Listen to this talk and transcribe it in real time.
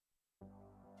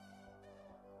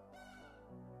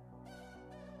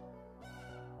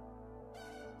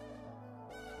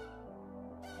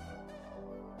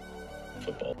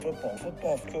Football. Football.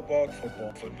 Football. Football.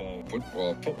 Football. Football.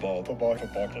 Football. Football. Football.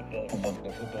 Football.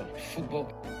 Football. Football.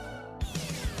 Football.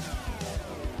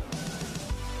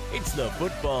 It's the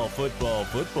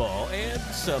football, and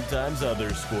sometimes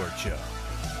other sport show.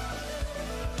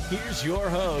 Here's your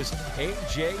host,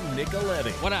 AJ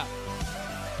Nicoletti. What up?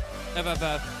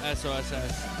 FFF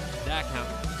SOSS, that count.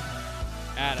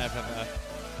 At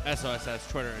FFF SOSS,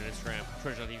 Twitter and Instagram,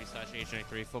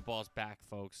 twitch.tv/H93. Football's back,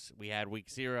 folks. We had week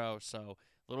 0, so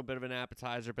a little bit of an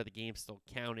appetizer, but the game still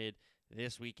counted.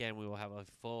 This weekend, we will have a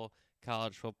full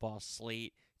college football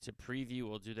slate to preview.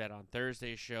 We'll do that on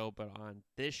Thursday's show, but on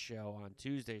this show, on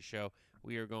Tuesday's show,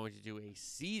 we are going to do a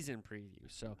season preview.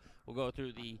 So we'll go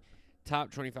through the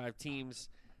top 25 teams,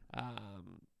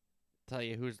 tell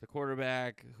you who's the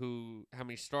quarterback, how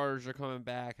many starters are coming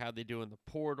back, how they do in the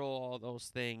portal, all those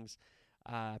things.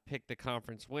 Pick the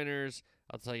conference winners.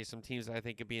 I'll tell you some teams that I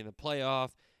think could be in the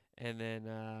playoff, and then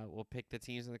we'll pick the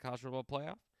teams in the college football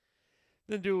playoff.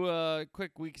 Then do a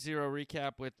quick week 0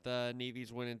 recap with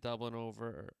Navy's win in Dublin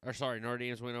Notre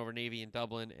Dame's win over Navy in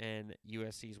Dublin, and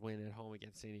USC's win at home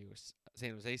against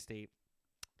San Jose State.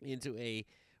 Into a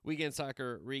weekend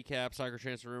soccer recap, soccer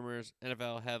transfer rumors,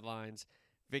 NFL headlines.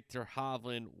 Victor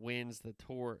Hovland wins the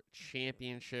Tour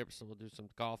Championship, so we'll do some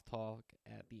golf talk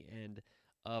at the end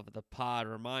of the pod.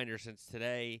 Reminder, since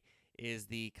today is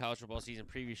the college football season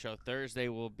preview show, Thursday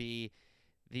will be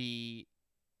the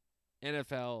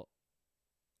NFL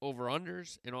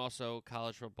over-unders and also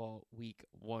college football week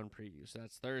 1 preview. So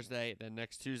that's Thursday. Then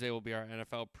next Tuesday will be our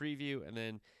NFL preview, and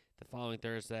then the following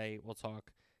Thursday we'll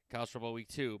talk college football week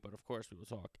 2, but of course we will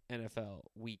talk NFL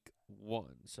week 1.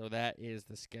 So that is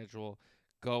the schedule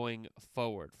going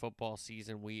forward. Football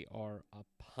season, we are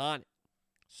upon it.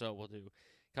 So we'll do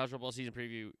college football season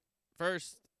preview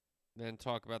first, then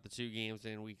talk about the 2 games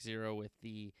in week 0 with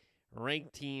the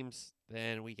ranked teams,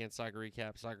 then weekend soccer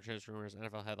recap, soccer transfer rumors,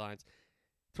 NFL headlines,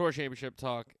 Tour Championship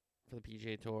talk for the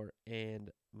PGA Tour,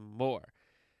 and more.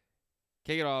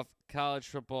 Kick it off, college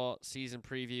football season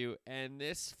preview. And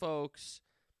this, folks,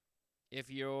 if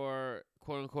you're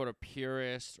quote-unquote a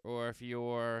purist, or if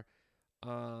you're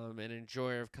an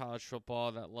enjoyer of college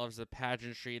football that loves the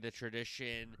pageantry, the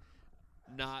tradition,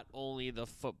 not only the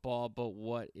football, but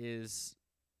what is,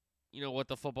 what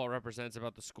the football represents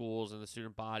about the schools and the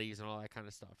student bodies and all that kind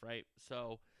of stuff, right?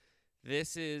 So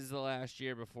this is the last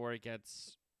year before it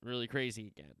gets really crazy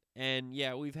again. And,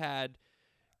 yeah, we've had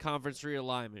conference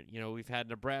realignment. We've had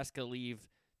Nebraska leave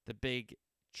the Big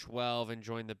 12 and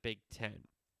join the Big 10.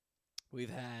 We've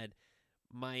had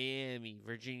Miami,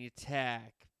 Virginia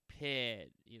Tech,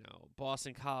 Pitt,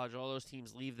 Boston College, all those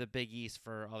teams leave the Big East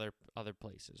for other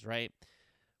places, right?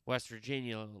 West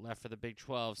Virginia left for the Big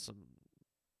 12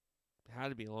 had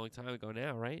to be a long time ago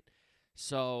now, right?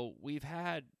 So we've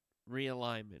had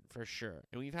realignment for sure.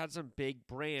 And we've had some big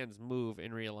brands move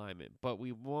in realignment, but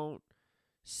we won't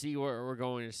see what we're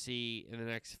going to see in the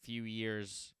next few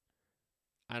years.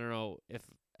 I don't know if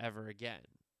ever again,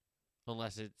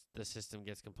 unless the system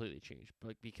gets completely changed.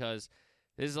 But because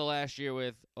this is the last year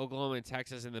with Oklahoma and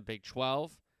Texas in the Big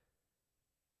 12.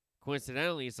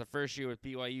 Coincidentally, it's the first year with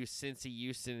BYU, Cincy,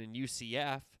 Houston, and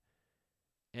UCF.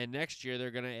 And next year,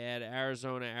 they're going to add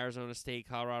Arizona, Arizona State,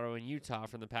 Colorado, and Utah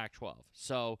from the Pac-12.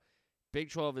 So Big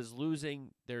 12 is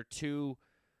losing their 2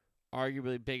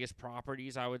 arguably biggest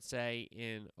properties, I would say,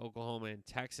 in Oklahoma and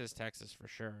Texas. Texas for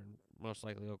sure, and most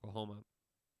likely Oklahoma.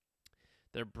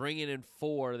 They're bringing in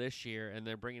 4 this year, and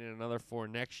they're bringing in another 4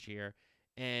 next year.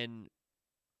 And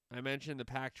I mentioned the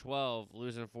Pac-12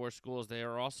 losing 4 schools. They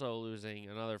are also losing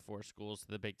another 4 schools to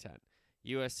the Big 10.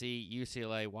 USC,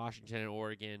 UCLA, Washington, and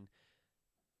Oregon.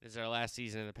 This is their last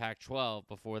season in the Pac-12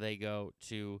 before they go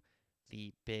to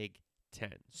the Big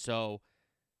 10. So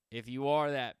if you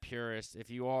are that purist, if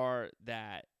you are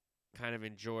that kind of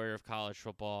enjoyer of college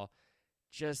football,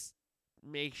 just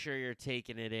make sure you're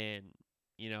taking it in.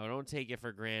 Don't take it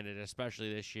for granted,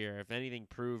 especially this year. If anything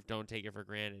proved, don't take it for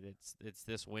granted. It's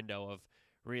this window of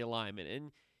realignment.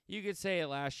 And you could say it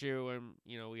last year when,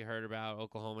 we heard about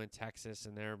Oklahoma and Texas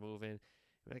and they're moving.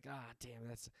 We're like,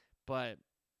 damn, but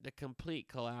the complete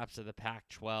collapse of the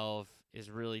Pac-12 is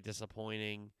really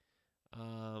disappointing.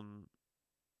 And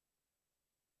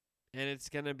it's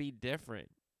going to be different.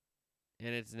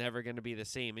 And it's never going to be the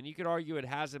same. And you could argue it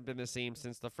hasn't been the same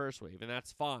since the first wave, and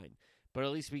that's fine. But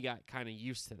at least we got kind of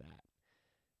used to that.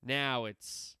 Now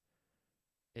it's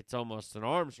almost an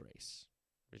arms race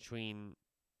between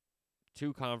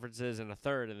 2 conferences and a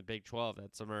third in the Big 12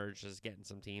 that's emerged as getting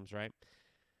some teams, right?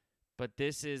 But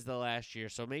this is the last year,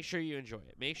 so make sure you enjoy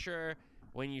it. Make sure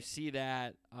when you see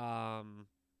that, I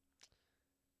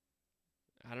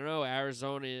don't know,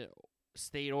 Arizona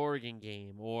State Oregon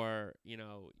game, or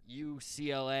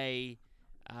UCLA,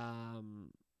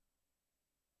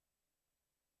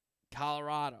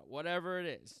 Colorado, whatever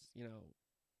it is,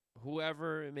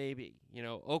 whoever it may be,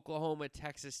 Oklahoma,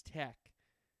 Texas Tech,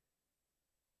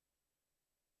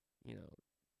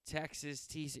 Texas,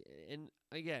 TC, and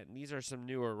again, these are some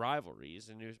newer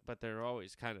rivalries, but they're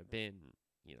always kind of been,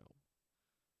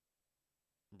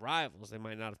 rivals. They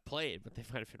might not have played, but they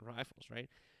might have been rivals, right?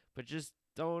 But just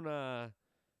don't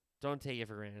take it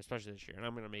for granted, especially this year. And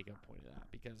I'm going to make a point of that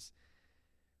because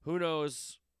who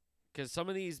knows? Because some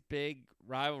of these big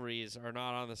rivalries are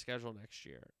not on the schedule next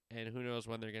year, and who knows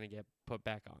when they're going to get put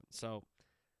back on. So,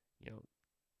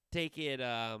 take it.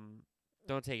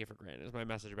 Don't take it for granted. Is my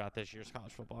message about this year's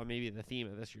college football, and maybe the theme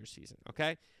of this year's season.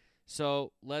 Okay,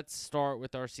 so let's start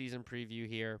with our season preview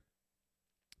here.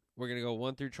 We're going to go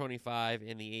 1 through 25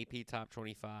 in the AP Top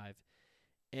 25,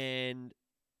 and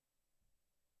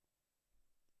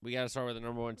we got to start with the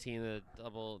number one team, the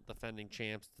double defending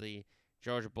champs, the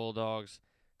Georgia Bulldogs,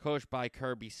 coached by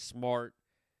Kirby Smart.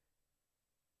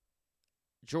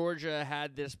 Georgia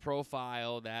had this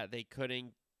profile that they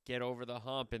couldn't get over the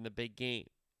hump in the big game.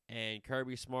 And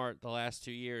Kirby Smart, the last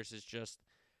 2 years, has just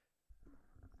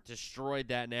destroyed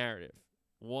that narrative.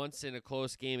 Once in a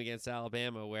close game against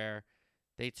Alabama where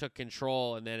they took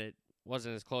control and then it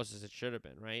wasn't as close as it should have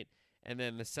been, right? And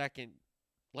then the second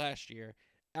last year,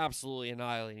 absolutely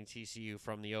annihilating TCU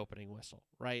from the opening whistle,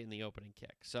 right, in the opening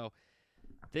kick. So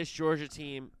this Georgia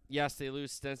team, yes, they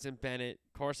lose Stetson Bennett.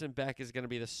 Carson Beck is going to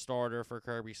be the starter for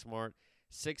Kirby Smart.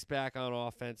 6 back on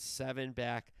offense, 7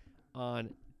 back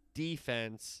on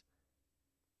defense.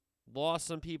 Lost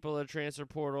some people to the transfer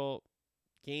portal,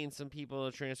 gained some people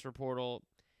to the transfer portal.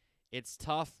 It's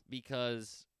tough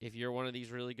because if you're one of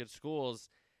these really good schools,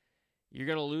 you're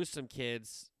going to lose some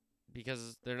kids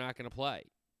because they're not going to play.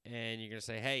 And you're going to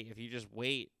say, hey, if you just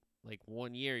wait like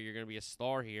 1 year, you're going to be a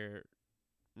star here.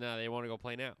 No, they want to go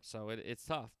play now. So it's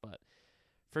tough. But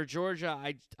for Georgia,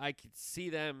 I could see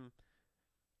them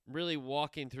really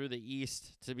walking through the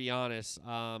East, to be honest.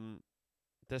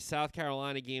 The South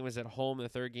Carolina game was at home, the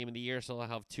third game of the year, so they'll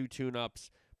have 2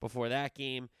 tune-ups before that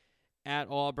game. At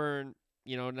Auburn,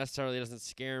 necessarily doesn't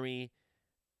scare me.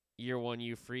 Year one,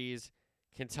 you freeze.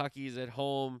 Kentucky's at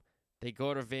home. They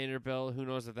go to Vanderbilt. Who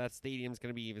knows if that stadium's going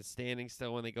to be even standing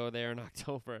still when they go there in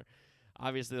October.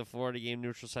 Obviously, the Florida game,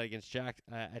 neutral site against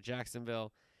at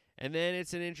Jacksonville. And then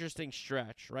it's an interesting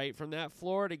stretch, right? From that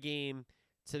Florida game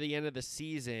to the end of the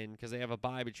season, because they have a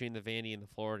bye between the Vandy and the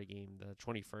Florida game, the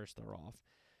 21st they're off.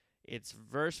 It's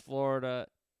versus Florida,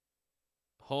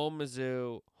 home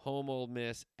Mizzou, home Ole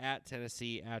Miss, at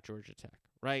Tennessee, at Georgia Tech,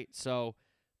 right? So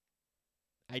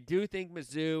I do think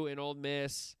Mizzou and Ole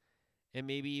Miss and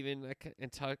maybe even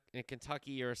in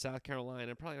Kentucky or South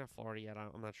Carolina, probably not Florida yet.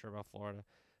 I'm not sure about Florida.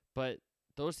 But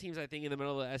those teams, I think, in the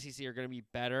middle of the SEC are going to be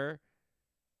better.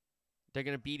 They're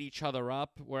going to beat each other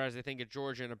up, whereas I think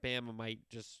Georgia and Bama might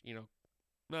just,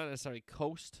 not necessarily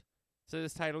coast to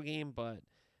this title game, but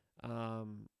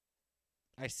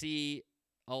I see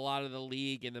a lot of the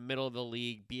league in the middle of the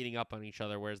league beating up on each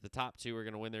other, whereas the top 2 are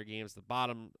going to win their games. The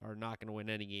bottom are not going to win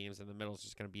any games, and the middle is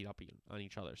just going to beat up on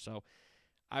each other. So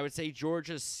I would say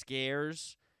Georgia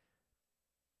scares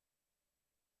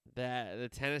the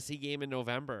Tennessee game in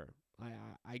November.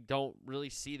 I don't really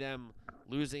see them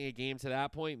losing a game to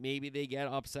that point. Maybe they get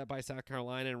upset by South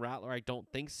Carolina and Rattler. I don't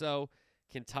think so.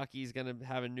 Kentucky's going to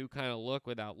have a new kind of look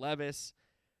without Levis.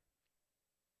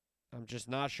 I'm just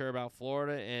not sure about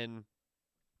Florida. And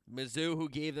Mizzou, who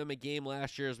gave them a game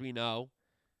last year, as we know.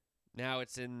 Now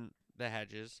it's in the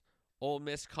hedges. Ole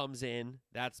Miss comes in.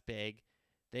 That's big.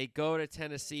 They go to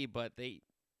Tennessee, but they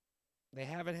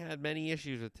haven't had many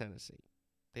issues with Tennessee.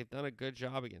 They've done a good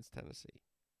job against Tennessee,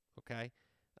 okay?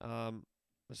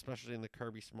 Especially in the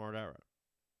Kirby Smart era,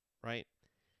 right?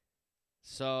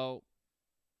 So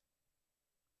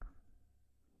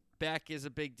Beck is a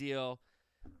big deal.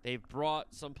 They've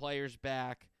brought some players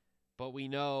back, but we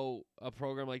know a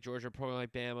program like Georgia, a program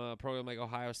like Bama, a program like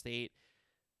Ohio State,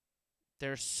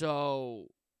 there's so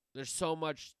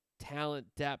much talent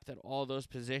depth at all those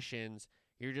positions.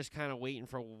 You're just kind of waiting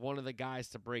for one of the guys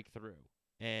to break through.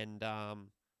 And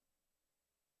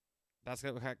that's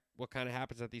what kind of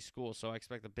happens at these schools. So I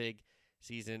expect a big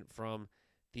season from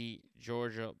the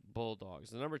Georgia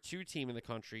Bulldogs. The number 2 team in the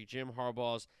country, Jim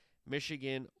Harbaugh's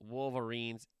Michigan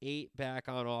Wolverines, 8 back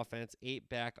on offense, 8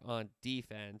 back on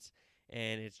defense.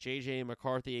 And it's J.J.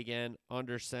 McCarthy again,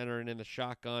 under center and in the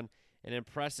shotgun. An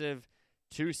impressive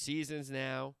 2 seasons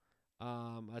now.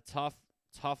 A tough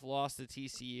loss to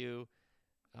TCU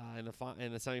in the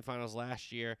semifinals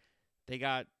last year. They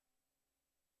got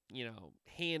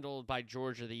handled by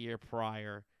Georgia the year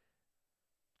prior.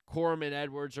 Corum and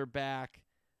Edwards are back.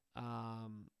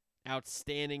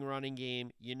 Outstanding running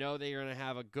game. They're going to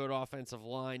have a good offensive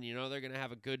line. They're going to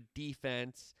have a good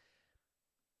defense.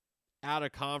 Out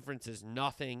of conference is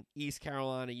nothing. East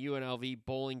Carolina, UNLV,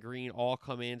 Bowling Green all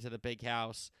come into the big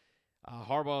house.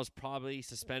 Harbaugh is probably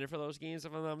suspended for those games,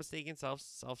 if I'm not mistaken,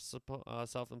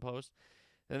 self-imposed.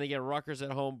 Then they get Rutgers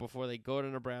at home before they go to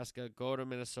Nebraska, go to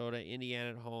Minnesota,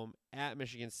 Indiana at home, at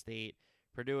Michigan State,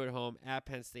 Purdue at home, at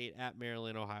Penn State, at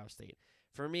Maryland, Ohio State.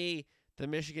 For me, the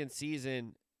Michigan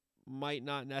season might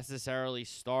not necessarily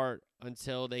start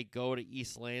until they go to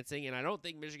East Lansing, and I don't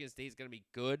think Michigan State is going to be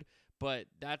good, but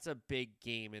that's a big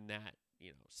game in that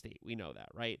state. We know that,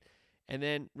 right? And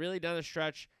then really down the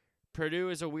stretch, Purdue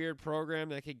is a weird program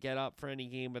that could get up for any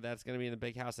game, but that's going to be in the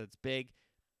big house. That's big.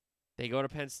 They go to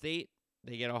Penn State.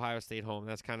 They get Ohio State home.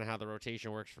 That's kind of how the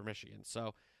rotation works for Michigan.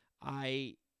 So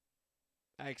I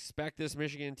expect this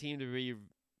Michigan team to be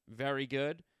very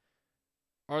good.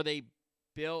 Are they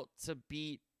built to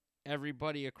beat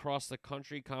everybody across the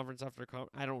country, conference after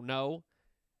conference? I don't know.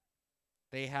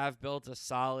 They have built a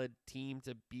solid team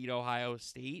to beat Ohio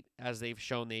State, as they've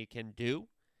shown they can do.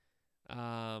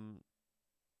 But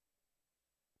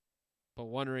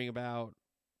wondering about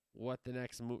what the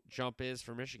next jump is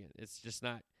for Michigan. It's just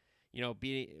not,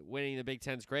 winning the Big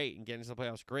Ten's great and getting to the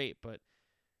playoffs great, but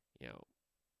if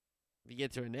you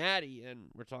get to a natty, and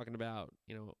we're talking about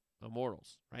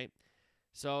immortals, right?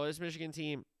 So this Michigan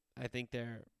team, I think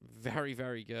they're very,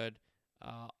 very good.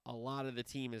 A lot of the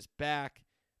team is back.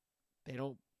 They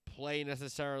don't play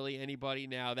necessarily anybody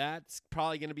now. That's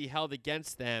probably going to be held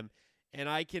against them. And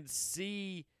I can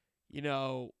see,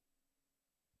 when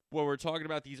we're talking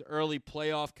about these early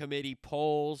playoff committee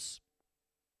polls,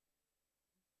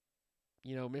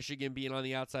 Michigan being on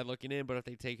the outside looking in, but if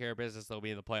they take care of business, they'll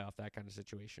be in the playoff, that kind of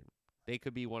situation. They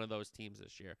could be one of those teams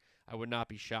this year. I would not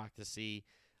be shocked to see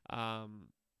a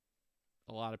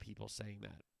lot of people saying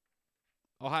that.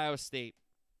 Ohio State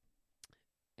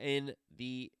in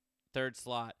the third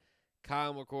slot.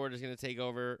 Kyle McCord is going to take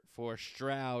over for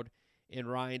Stroud in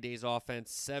Ryan Day's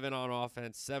offense. 7 on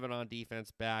offense, 7 on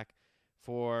defense back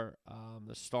for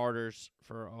the starters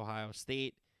for Ohio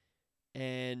State.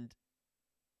 And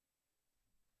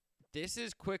this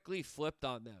is quickly flipped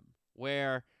on them,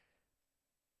 where,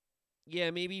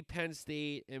 maybe Penn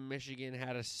State and Michigan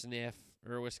had a sniff,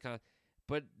 or Wisconsin,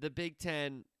 but the Big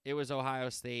Ten, it was Ohio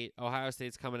State. Ohio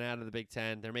State's coming out of the Big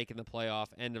Ten. They're making the playoff.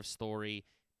 End of story.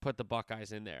 Put the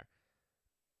Buckeyes in there.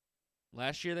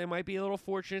 Last year, they might be a little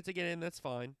fortunate to get in. That's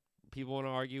fine. People want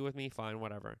to argue with me. Fine,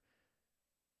 whatever.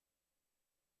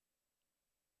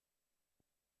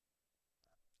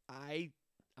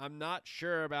 I'm not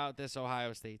sure about this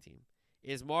Ohio State team.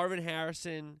 Is Marvin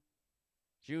Harrison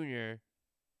Jr.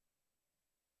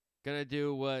 going to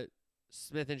do what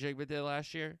Smith and Jigba did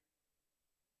last year?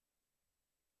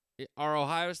 Are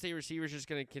Ohio State receivers just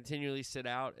going to continually sit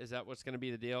out? Is that what's going to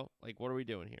be the deal? Like, what are we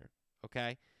doing here?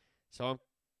 Okay? So I'm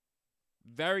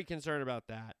very concerned about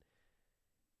that.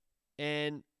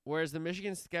 And whereas the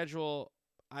Michigan schedule,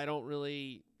 I don't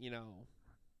really,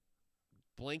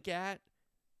 blink at,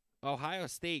 Ohio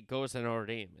State goes to Notre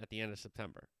Dame at the end of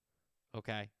September.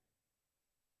 Okay?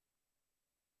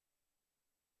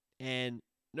 And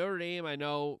Notre Dame, I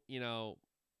know,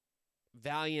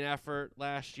 valiant effort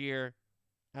last year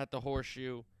at the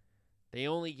Horseshoe. They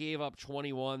only gave up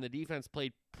 21. The defense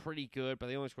played pretty good, but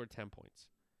they only scored 10 points.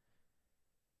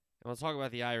 And we'll talk about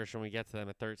the Irish when we get to them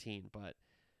at 13, but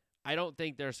I don't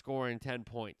think they're scoring 10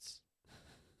 points.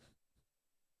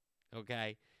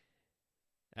 Okay?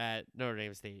 At Notre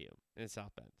Dame Stadium in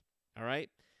South Bend. All right?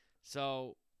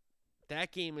 So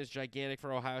that game is gigantic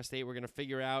for Ohio State. We're going to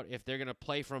figure out if they're going to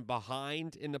play from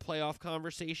behind in the playoff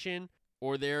conversation,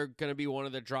 or they're going to be one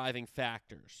of the driving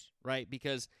factors, right?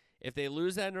 Because if they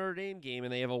lose that Notre Dame game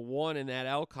and they have a 1 in that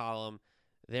L column,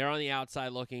 they're on the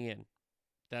outside looking in.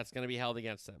 That's going to be held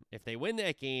against them. If they win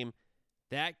that game,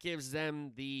 that gives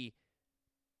them the,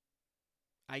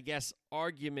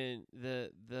 argument,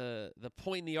 the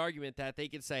point in the argument that they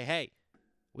could say, hey,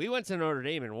 we went to Notre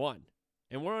Dame and won,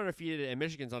 and we're undefeated, and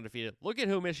Michigan's undefeated. Look at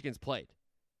who Michigan's played.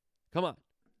 Come on.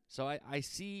 So I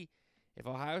see if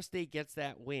Ohio State gets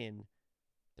that win,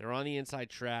 they're on the inside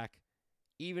track.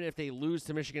 Even if they lose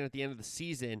to Michigan at the end of the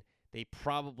season, they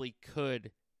probably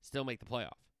could still make the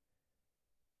playoff.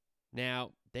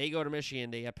 Now, they go to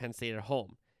Michigan, they have Penn State at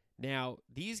home. Now,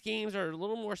 these games are a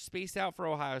little more spaced out for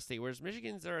Ohio State, whereas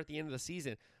Michigan's are at the end of the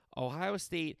season. Ohio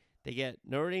State, they get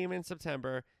Notre Dame in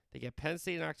September, they get Penn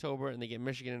State in October, and they get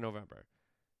Michigan in November.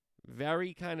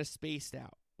 Very kind of spaced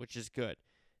out, which is good.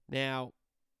 Now,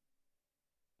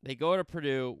 They go to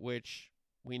Purdue, which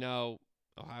we know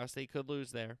Ohio State could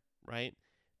lose there, right?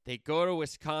 They go to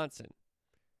Wisconsin.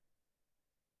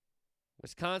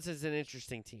 Wisconsin's an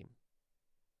interesting team.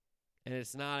 And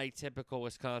it's not a typical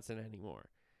Wisconsin anymore.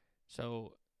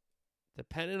 So,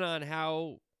 depending on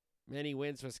how many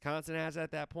wins Wisconsin has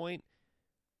at that point,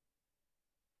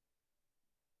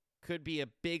 could be a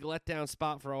big letdown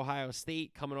spot for Ohio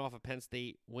State coming off a Penn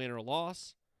State win or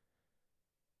loss.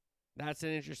 That's an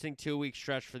interesting 2-week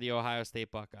stretch for the Ohio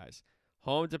State Buckeyes.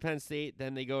 Home to Penn State,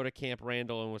 then they go to Camp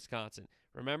Randall in Wisconsin.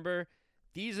 Remember,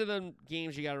 these are the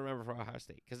games you got to remember for Ohio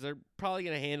State because they're probably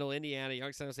going to handle Indiana,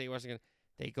 Youngstown State, Washington.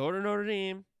 They go to Notre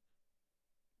Dame.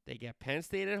 They get Penn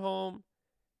State at home.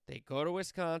 They go to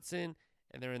Wisconsin,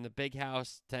 and they're in the big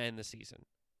house to end the season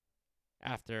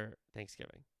after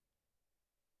Thanksgiving.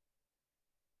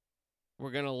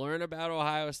 We're going to learn about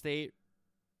Ohio State.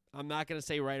 I'm not going to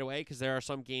say right away because there are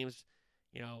some games,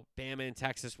 Bama and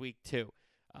Texas week 2,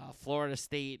 Florida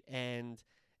State and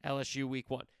LSU week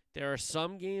 1. There are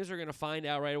some games we're going to find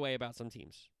out right away about some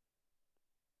teams.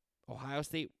 Ohio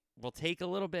State will take a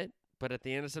little bit, but at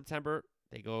the end of September,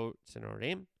 they go to Notre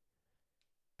Dame,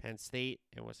 Penn State,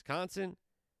 and Wisconsin,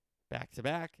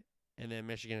 back-to-back, and then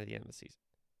Michigan at the end of the season.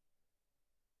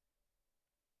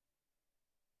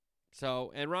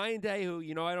 So, and Ryan Day, who,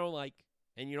 I don't like,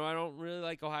 and, I don't really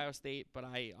like Ohio State, but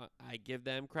I give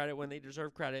them credit when they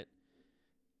deserve credit.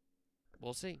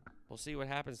 We'll see. We'll see what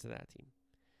happens to that team.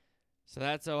 So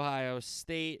that's Ohio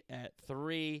State at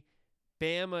 3.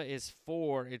 Bama is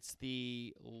 4. It's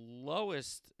the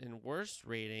lowest and worst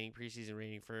preseason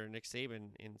rating for Nick Saban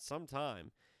in some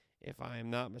time, if I am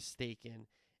not mistaken.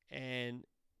 And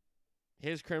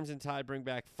his Crimson Tide bring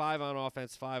back 5 on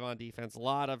offense, 5 on defense. A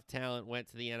lot of talent went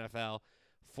to the NFL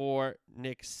for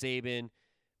Nick Saban.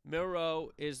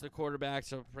 Milroe is the quarterback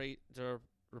to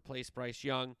replace Bryce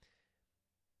Young.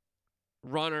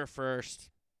 Runner first.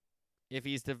 If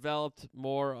he's developed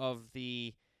more of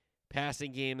the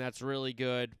passing game, that's really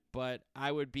good, but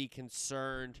I would be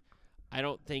concerned. I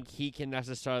don't think he can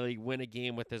necessarily win a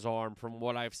game with his arm from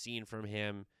what I've seen from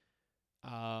him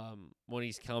when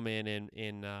he's come in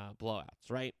blowouts,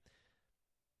 right?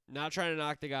 Not trying to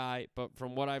knock the guy, but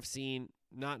from what I've seen,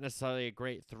 not necessarily a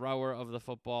great thrower of the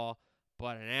football,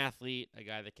 but an athlete, a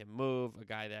guy that can move, a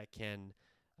guy that can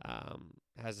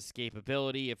has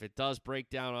escapability if it does break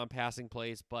down on passing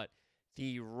plays, but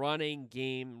the running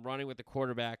game, running with the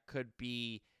quarterback, could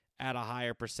be at a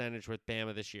higher percentage with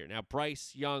Bama this year. Now,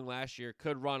 Bryce Young last year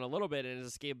could run a little bit, and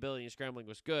his escapability and scrambling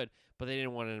was good, but they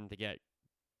didn't want him to get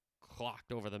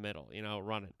clocked over the middle,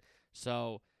 running.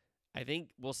 So I think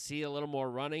we'll see a little more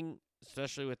running,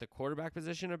 especially with the quarterback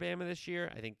position of Bama this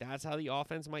year. I think that's how the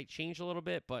offense might change a little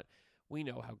bit, but we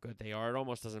know how good they are. It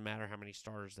almost doesn't matter how many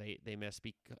starters they miss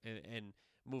and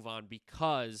move on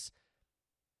because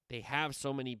they have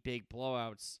so many big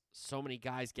blowouts. So many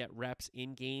guys get reps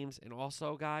in games. And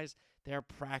also, guys, their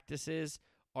practices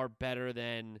are better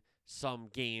than some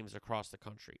games across the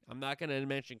country. I'm not going to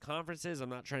mention conferences. I'm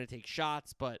not trying to take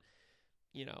shots. But,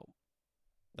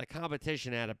 the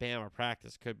competition at a Bama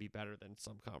practice could be better than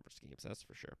some conference games. That's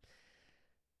for sure.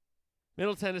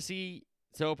 Middle Tennessee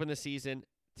to open the season.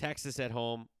 Texas at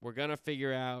home. We're going to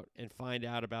figure out and find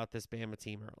out about this Bama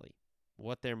team early.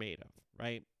 What they're made of,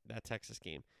 right? That Texas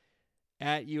game.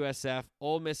 At USF,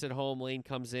 Ole Miss at home. Lane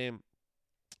comes in.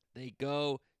 They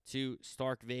go to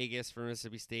Stark Vegas for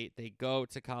Mississippi State. They go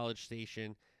to College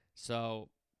Station. So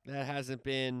that hasn't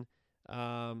been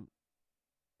a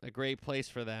great place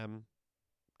for them,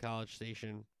 College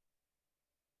Station.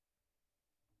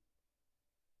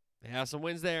 They have some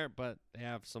wins there, but they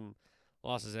have some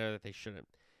losses there that they shouldn't.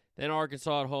 Then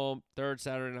Arkansas at home, 3rd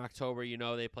Saturday in October.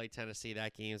 They play Tennessee.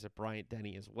 That game's at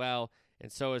Bryant-Denny as well,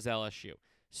 and so is LSU.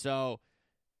 So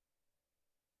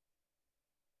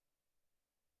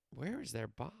where is their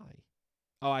bye?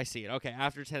 Oh, I see it. Okay,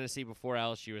 after Tennessee, before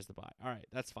LSU is the bye. All right,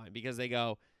 that's fine because they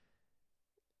go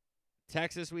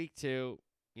Texas week 2,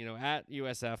 at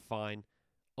USF, fine.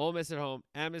 Ole Miss at home,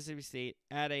 at Mississippi State,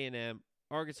 at A&M,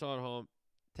 Arkansas at home,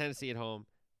 Tennessee at home,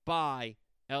 bye,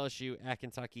 LSU at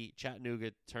Kentucky,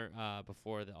 Chattanooga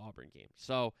before the Auburn game.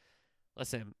 So,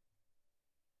 listen,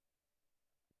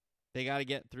 they got to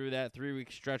get through that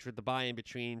 3-week stretch with the bye in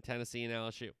between Tennessee and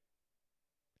LSU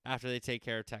after they take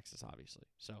care of Texas, obviously.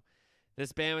 So,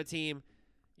 this Bama team,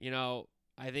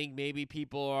 I think maybe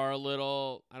people are a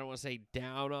little, I don't want to say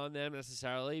down on them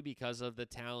necessarily because of the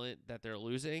talent that they're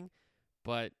losing,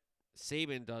 but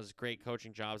Saban does great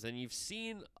coaching jobs. And you've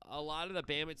seen a lot of the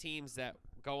Bama teams that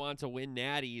go on to win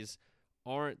natties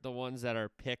aren't the ones that are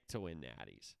picked to win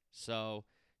natties. So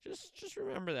just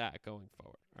remember that going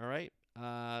forward. All right.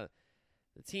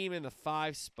 The team in the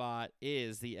 5 spot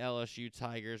is the LSU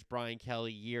Tigers. Brian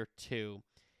Kelly, year 2.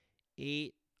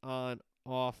 8 on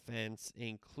offense,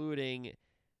 including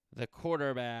the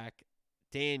quarterback,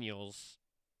 Daniels.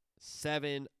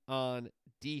 7 on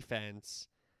defense.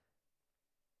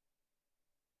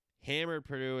 Hammered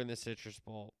Purdue in the Citrus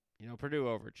Bowl. Purdue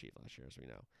overachieved last year, as we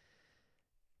know.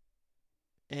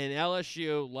 And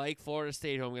LSU, like Florida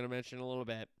State, who I'm going to mention in a little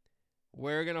bit,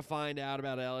 we're going to find out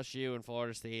about LSU and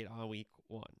Florida State on week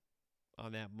 1.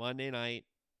 On that Monday night,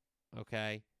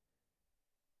 okay?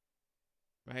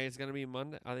 Right, it's going to be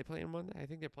Monday. Are they playing Monday? I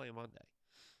think they're playing Monday.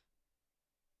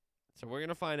 So we're going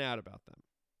to find out about them,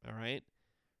 all right?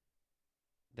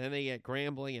 Then they get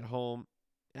Grambling at home,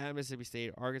 at Mississippi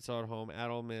State, Arkansas at home, at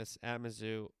Ole Miss, at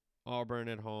Mizzou, Auburn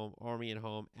at home, Army at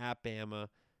home, at Bama,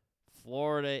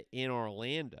 Florida in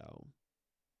Orlando.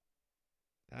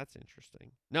 That's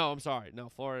interesting. No, I'm sorry. No,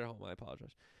 Florida at home. I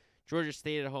apologize. Georgia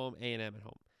State at home, A&M at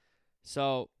home.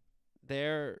 So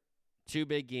they're 2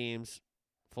 big games.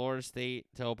 Florida State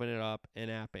to open it up,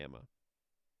 and at Bama.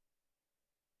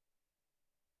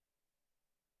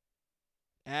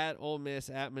 At Ole Miss,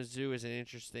 at Mizzou is an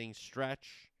interesting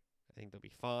stretch. I think they'll be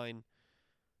fine.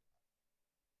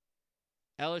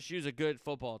 LSU's a good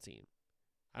football team.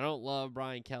 I don't love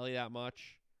Brian Kelly that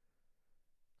much.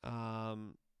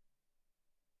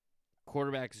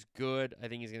 Quarterback's good. I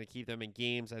think he's going to keep them in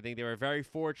games. I think they were very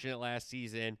fortunate last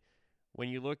season. When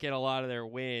you look at a lot of their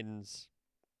wins,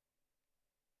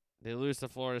 they lose to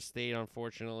Florida State,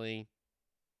 unfortunately.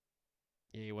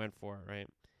 Yeah, you went for it, right?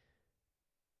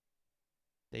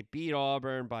 They beat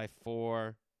Auburn by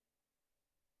 4.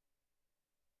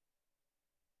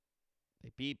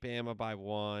 They beat Bama by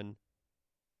 1.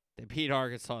 They beat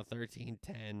Arkansas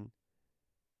 13-10.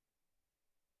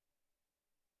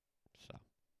 So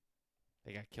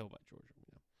they got killed by Georgia.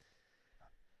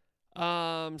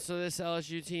 So this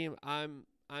LSU team, I'm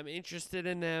interested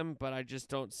in them, but I just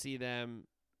don't see them.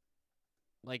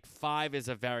 Like 5 is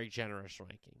a very generous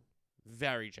ranking.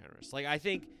 Very generous. Like I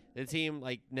think the team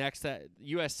next to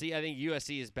USC, I think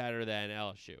USC is better than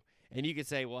LSU. And you could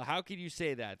say, well, how could you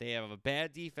say that? They have a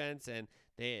bad defense and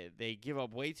they give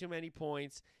up way too many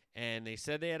points, and they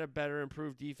said they had a better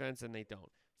improved defense, and they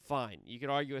don't. Fine. You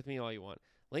can argue with me all you want.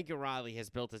 Lincoln Riley has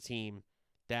built a team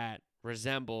that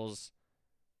resembles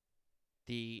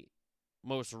the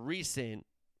most recent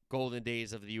golden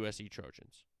days of the USC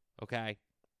Trojans. Okay?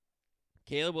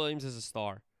 Caleb Williams is a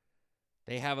star.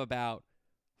 They have about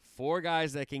 4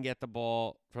 guys that can get the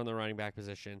ball from the running back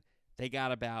position. They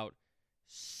got about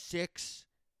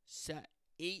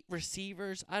 8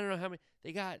 receivers. I don't know how many.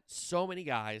 They got so many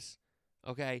guys.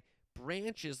 Okay?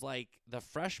 Branch is like the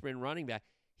freshman running back.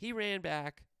 He ran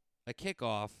back a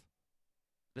kickoff.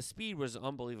 The speed was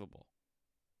unbelievable.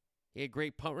 He had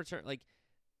great punt return.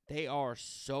 They are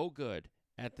so good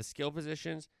at the skill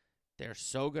positions. They're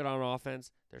so good on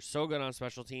offense. They're so good on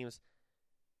special teams.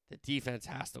 The defense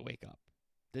has to wake up.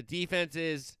 The defense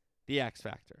is the X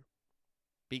factor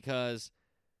because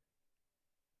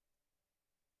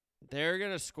they're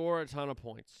going to score a ton of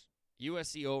points.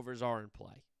 USC overs are in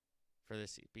play for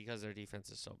this season because their defense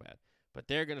is so bad. But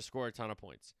they're going to score a ton of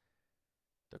points.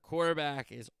 The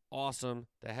quarterback is awesome.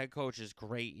 The head coach is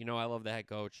great. I love the head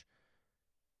coach.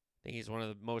 I think he's one of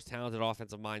the most talented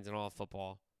offensive minds in all of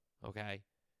football. Okay?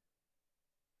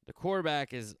 The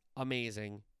quarterback is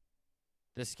amazing.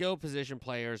 The skill position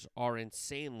players are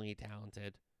insanely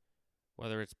talented.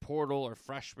 Whether it's portal or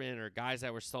freshmen or guys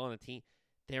that were still on the team,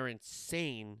 they're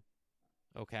insane.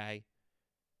 Okay?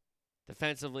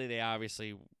 Defensively, they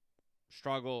obviously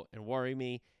struggle and worry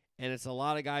me. And it's a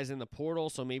lot of guys in the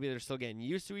portal, so maybe they're still getting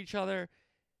used to each other.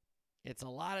 It's a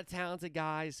lot of talented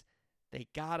guys. They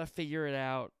got to figure it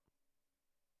out.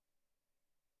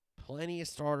 Plenty of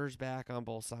starters back on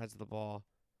both sides of the ball.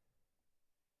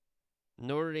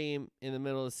 Notre Dame in the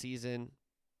middle of the season.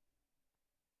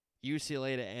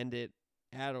 UCLA to end it.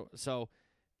 So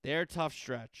they're a tough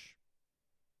stretch.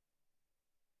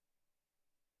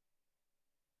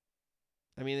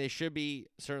 I mean, they should be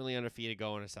certainly undefeated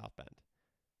going to South Bend.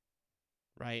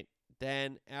 Right?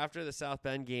 Then after the South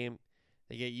Bend game,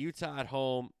 they get Utah at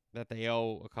home that they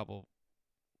owe a couple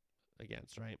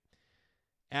against, right?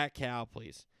 At Cal,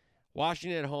 please.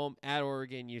 Washington at home, at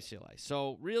Oregon, UCLA.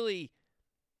 So really,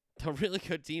 the really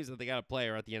good teams that they got to play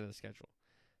are at the end of the schedule.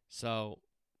 So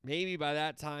maybe by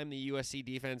that time, the USC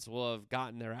defense will have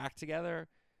gotten their act together,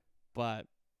 but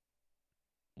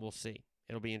we'll see.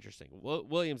 It'll be interesting.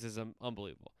 Williams is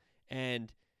unbelievable.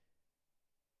 And,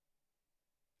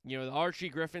 the Archie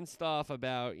Griffin stuff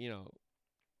about,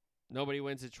 nobody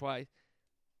wins it twice,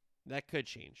 that could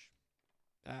change.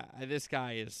 This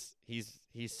guy he's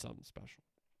something special.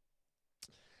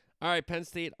 All right, Penn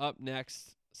State up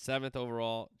next, 7th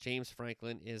overall. James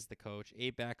Franklin is the coach.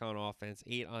 8 back on offense,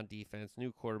 8 on defense.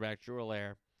 New quarterback, Drew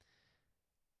Allaire.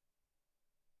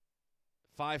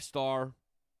 5-star.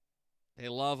 They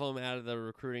love him out of the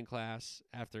recruiting class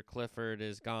after Clifford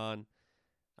is gone.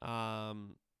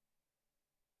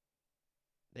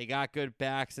 They got good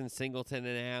backs in Singleton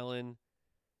and Allen.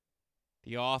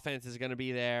 The offense is going to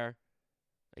be there.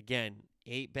 Again,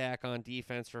 8 back on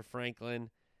defense for Franklin.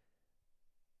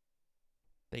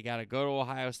 They got to go to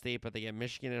Ohio State, but they get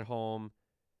Michigan at home.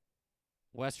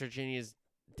 West Virginia's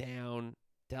down.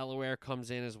 Delaware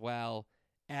comes in as well.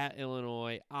 At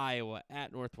Illinois, Iowa,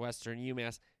 at Northwestern,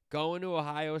 UMass. Going to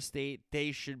Ohio State,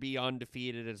 they should be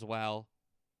undefeated as well.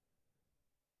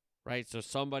 Right? So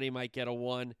somebody might get a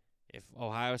 1. If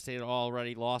Ohio State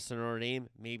already lost to Notre Dame,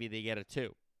 maybe they get a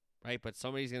 2. Right? But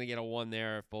somebody's going to get a 1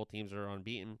 there if both teams are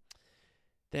unbeaten.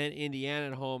 Then Indiana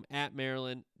at home, at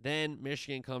Maryland. Then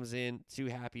Michigan comes in to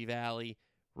Happy Valley.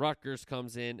 Rutgers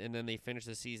comes in, and then they finish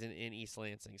the season in East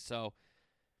Lansing. So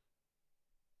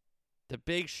the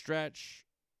big stretch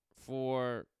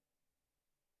for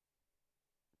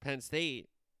Penn State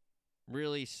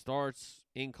really starts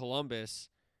in Columbus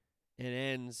and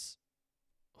ends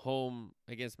home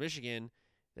against Michigan.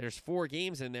 There's 4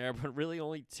 games in there, but really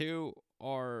only 2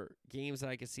 are games that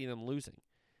I could see them losing.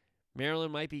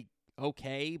 Maryland might be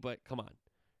okay, but come on.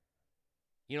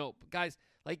 You know, guys,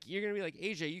 like, you're going to be like,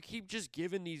 AJ, you keep just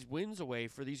giving these wins away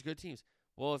for these good teams.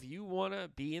 Well, if you want to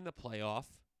be in the playoff,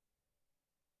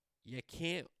 you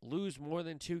can't lose more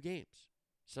than 2 games.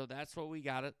 So that's what we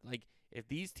got to, like, if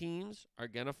these teams are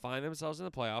going to find themselves in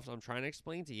the playoffs, I'm trying to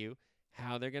explain to you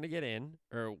how they're going to get in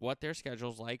or what their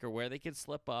schedule's like or where they could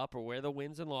slip up or where the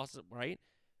wins and losses, right?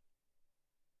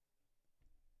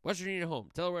 West Virginia at home,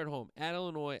 Delaware at home, at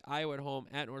Illinois, Iowa at home,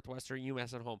 at Northwestern,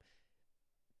 UMass at home.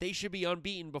 They should be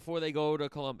unbeaten before they go to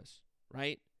Columbus,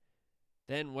 right?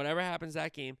 Then whatever happens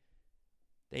that game,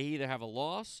 they either have a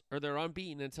loss or they're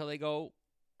unbeaten until they go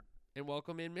and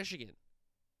welcome in Michigan.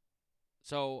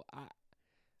 So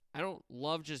I don't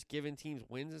love just giving teams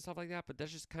wins and stuff like that, but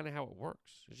that's just kind of how it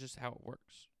works. It's just how it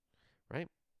works, right?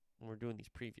 When we're doing these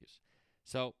previews.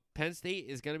 So Penn State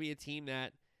is going to be a team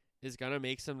that is going to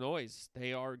make some noise.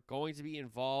 They are going to be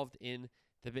involved in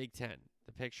the Big Ten.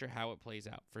 The picture how it plays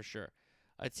out for sure.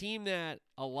 A team that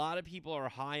a lot of people are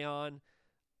high on.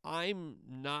 I'm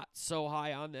not so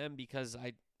high on them because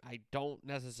I don't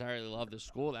necessarily love the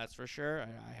school, that's for sure.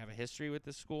 I have a history with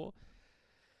this school.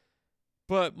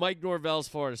 But Mike Norvell's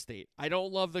Florida State. I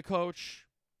don't love the coach.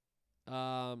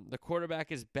 The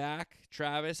quarterback is back.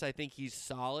 Travis, I think he's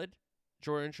solid.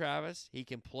 Jordan Travis, he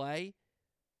can play.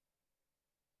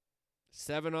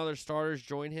 7 other starters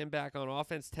join him back on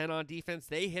offense, 10 on defense.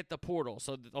 They hit the portal.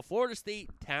 So the Florida State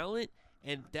talent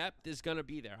and depth is going to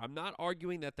be there. I'm not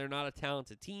arguing that they're not a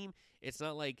talented team. It's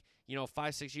not like,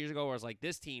 5-6 years ago where it's like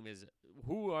this team is,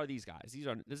 who are these guys?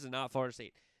 This is not Florida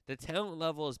State. The talent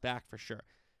level is back for sure.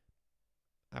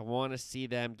 I want to see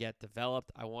them get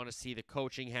developed. I want to see the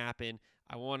coaching happen.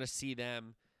 I want to see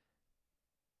them,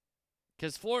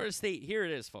 because Florida State, here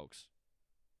it is, folks.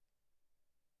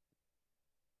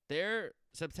 Their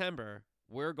September,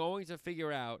 we're going to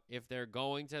figure out if they're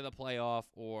going to the playoff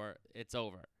or it's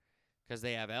over. Because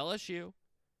they have LSU.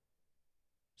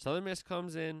 Southern Miss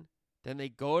comes in. Then they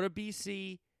go to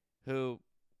BC, who,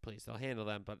 please, they'll handle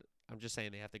them. But I'm just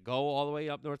saying they have to go all the way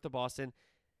up north to Boston.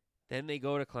 Then they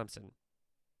go to Clemson.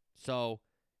 So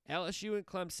LSU and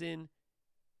Clemson,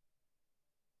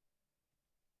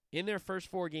 in their first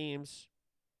 4 games,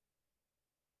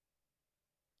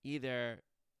 either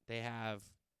they have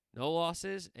no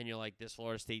losses, and you're like, this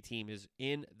Florida State team is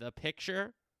in the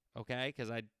picture, okay? Because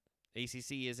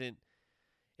ACC isn't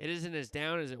as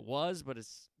down as it was, but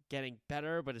it's getting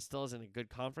better, but it still isn't a good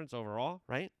conference overall,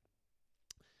 right?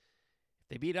 If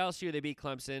they beat LSU, they beat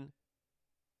Clemson,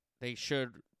 they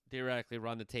should theoretically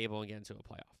run the table and get into a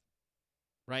playoff,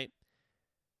 right?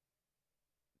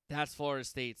 That's Florida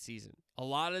State's season. A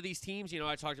lot of these teams,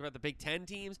 I talked about the Big Ten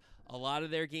teams, a lot of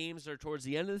their games are towards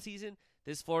the end of the season.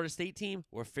 This Florida State team,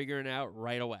 we're figuring out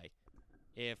right away.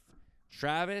 If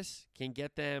Travis can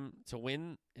get them to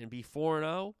win and be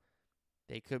 4-0,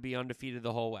 they could be undefeated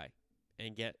the whole way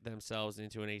and get themselves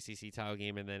into an ACC title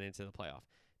game and then into the playoff.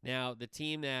 Now, the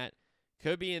team that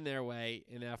could be in their way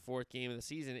in that 4th game of the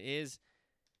season is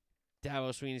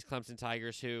Dabo Swinney's Clemson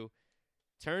Tigers, who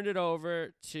turned it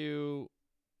over to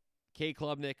K.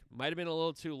 Klubnik. Might have been a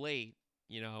little too late.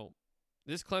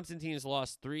 This Clemson team has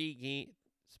lost 3 games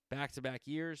back-to-back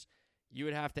years. You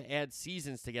would have to add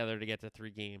seasons together to get to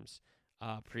 3 games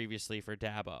previously for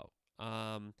Dabo.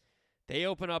 They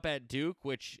open up at Duke,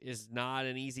 which is not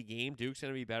an easy game. Duke's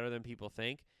going to be better than people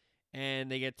think.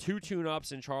 And they get 2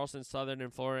 tune-ups in Charleston Southern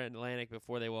and Florida Atlantic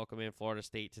before they welcome in Florida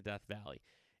State to Death Valley.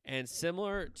 And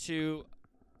similar to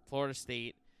Florida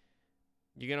State,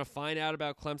 you're going to find out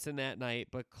about Clemson that night.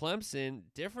 But Clemson,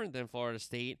 different than Florida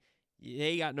State,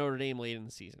 they got Notre Dame late in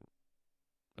the season.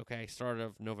 Okay, start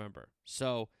of November.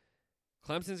 So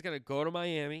Clemson's going to go to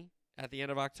Miami at the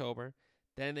end of October.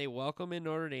 Then they welcome in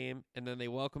Notre Dame, and then they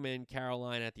welcome in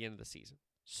Carolina at the end of the season.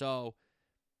 So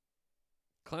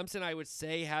Clemson, I would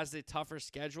say, has the tougher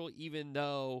schedule, even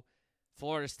though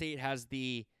Florida State has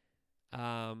the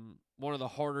one of the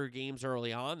harder games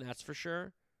early on, that's for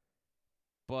sure.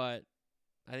 But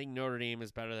I think Notre Dame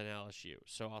is better than LSU,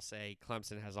 so I'll say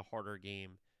Clemson has a harder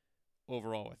game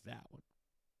overall with that one.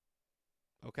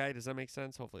 Okay, does that make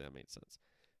sense? Hopefully that made sense.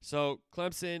 So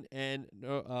Clemson and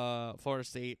Florida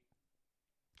State,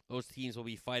 those teams will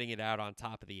be fighting it out on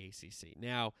top of the ACC.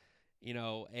 Now,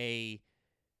 a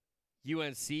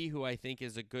UNC, who I think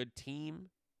is a good team,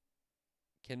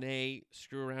 can they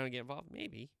screw around and get involved?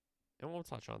 Maybe. And we'll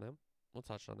touch on them.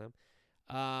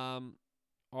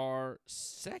 Our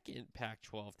second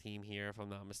Pac-12 team here, if I'm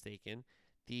not mistaken,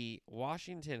 the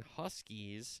Washington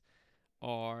Huskies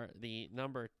are the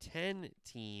number 10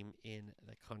 team in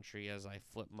the country as I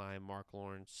flip my Mark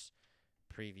Lawrence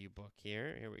preview book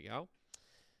here. Here we go.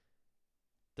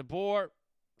 DeBoer,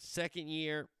 second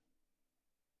year.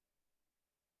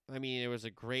 I mean, it was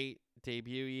a great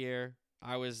debut year.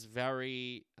 I was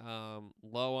very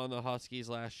low on the Huskies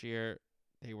last year.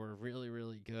 They were really,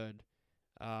 really good.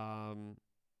 Now,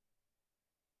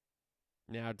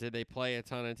 did they play a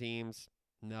ton of teams?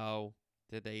 No.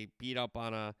 Did they beat up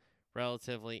on a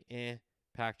relatively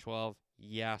Pac-12?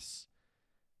 Yes.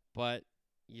 But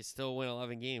you still win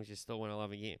 11 games.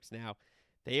 Now,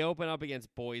 they open up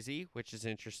against Boise, which is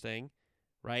interesting,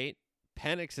 right?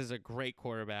 Penix is a great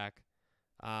quarterback.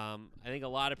 I think a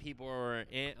lot of people are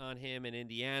on him in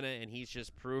Indiana, and he's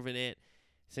just proven it.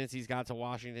 Since he's got to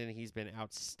Washington, he's been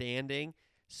outstanding.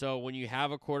 So when you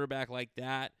have a quarterback like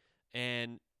that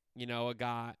and, a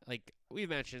guy, like we've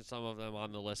mentioned some of them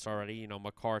on the list already,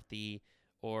 McCarthy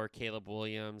or Caleb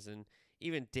Williams and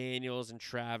even Daniels and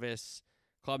Travis.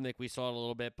 Klubnik, we saw it a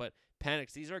little bit. But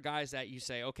Penix, these are guys that you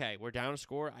say, okay, we're down a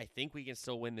score. I think we can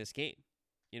still win this game.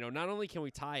 Not only can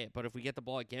we tie it, but if we get the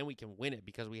ball again, we can win it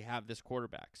because we have this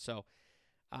quarterback. So,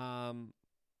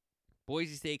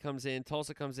 Boise State comes in,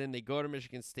 Tulsa comes in. They go to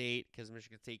Michigan State because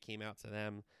Michigan State came out to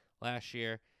them last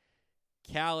year.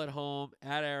 Cal at home,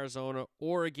 at Arizona,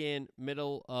 Oregon,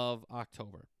 middle of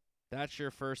October. That's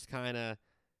your first kind of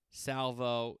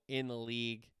salvo in the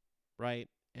league, right?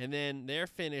 And then their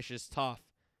finish is tough.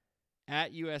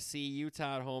 At USC,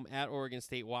 Utah at home, at Oregon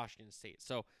State, Washington State.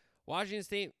 So, Washington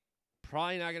State,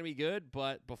 probably not going to be good,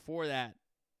 but before that,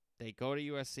 they go to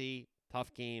USC,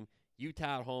 tough game.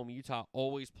 Utah at home. Utah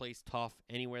always plays tough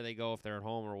anywhere they go, if they're at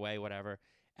home or away, whatever.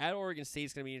 At Oregon State,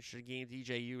 it's going to be an interesting game.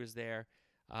 DJU is there,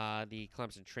 the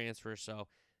Clemson transfer, so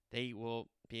they will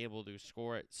be able to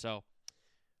score it. So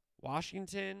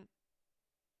Washington,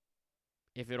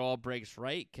 if it all breaks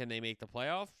right, can they make the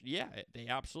playoff? Yeah, they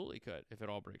absolutely could if it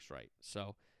all breaks right.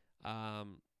 So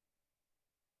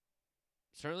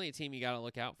certainly a team you got to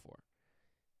look out for.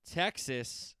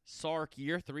 Texas, Sark,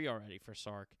 year 3 already for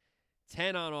Sark.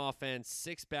 10 on offense,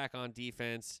 6 back on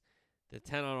defense. The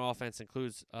 10 on offense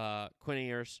includes Quinn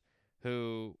Ewers,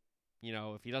 who,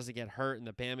 if he doesn't get hurt in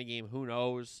the Bama game, who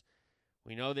knows?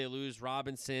 We know they lose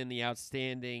Robinson, the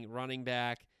outstanding running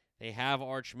back. They have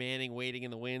Arch Manning waiting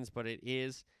in the wings, but it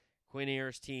is Quinn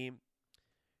Ewers' team.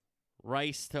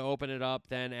 Rice to open it up,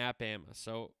 then at Bama.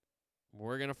 So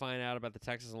we're going to find out about the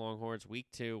Texas Longhorns week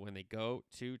 2 when they go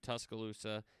to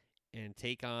Tuscaloosa and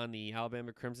take on the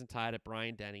Alabama Crimson Tide at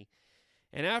Bryant-Denny.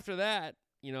 And after that,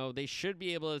 they should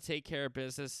be able to take care of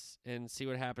business and see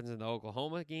what happens in the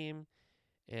Oklahoma game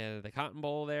and the Cotton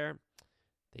Bowl there.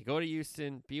 They go to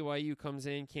Houston. BYU comes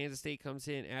in. Kansas State comes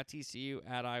in. At TCU,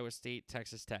 at Iowa State,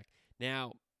 Texas Tech.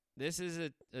 Now, this is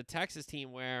a Texas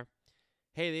team where,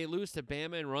 hey, they lose to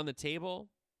Bama and run the table.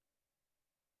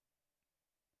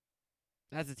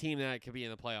 That's a team that could be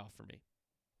in the playoff for me.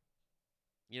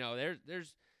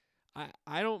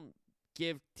 I don't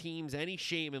give teams any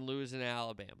shame in losing to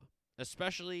Alabama,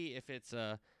 especially if it's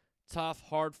a tough,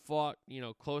 hard-fought,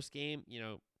 close game.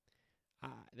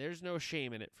 There's no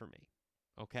shame in it for me,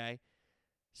 okay?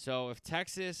 So if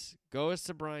Texas goes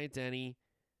to Bryant-Denny,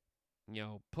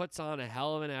 puts on a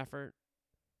hell of an effort,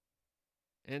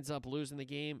 ends up losing the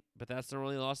game, but that's their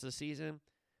only loss of the season,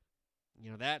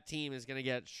 that team is going to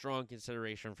get strong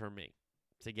consideration from me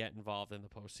to get involved in the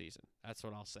postseason. That's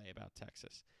what I'll say about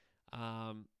Texas.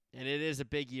 And it is a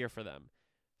big year for them.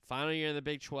 Final year in the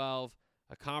Big 12,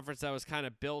 a conference that was kind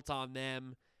of built on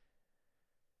them.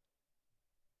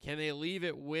 Can they leave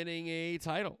it winning a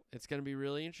title? It's going to be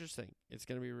really interesting.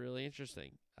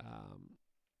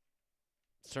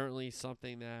 Certainly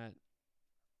something that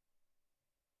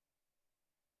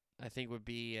I think would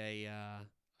be a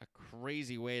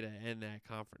crazy way to end that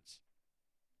conference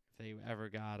if they ever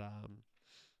got to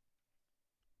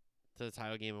the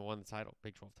title game and won the title,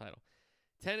 Big 12 title.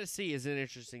 Tennessee is an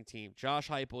interesting team. Josh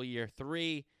Heupel, year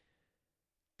 3.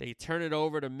 They turn it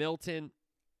over to Milton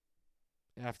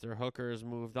after Hooker has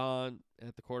moved on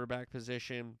at the quarterback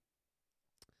position.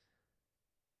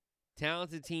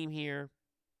 Talented team here.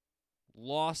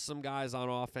 Lost some guys on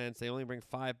offense. They only bring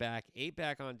 5 back, 8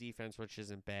 back on defense, which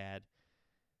isn't bad.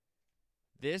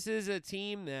 This is a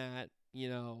team that,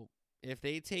 if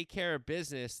they take care of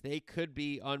business, they could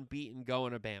be unbeaten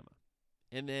going to Bama.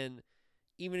 And then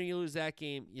even if you lose that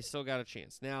game, you still got a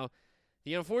chance. Now,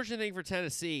 the unfortunate thing for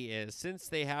Tennessee is since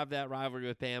they have that rivalry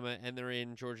with Bama and they're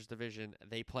in Georgia's division,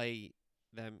 they play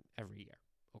them every year,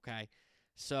 okay?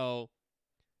 So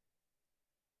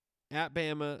at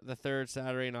Bama, the 3rd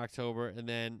Saturday in October, and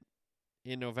then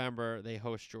in November, they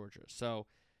host Georgia. So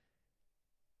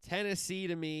Tennessee,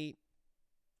 to me,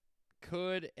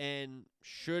 could and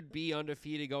should be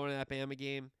undefeated going to that Bama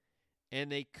game,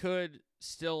 and they could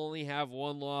still only have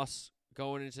 1 loss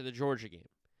going into the Georgia game.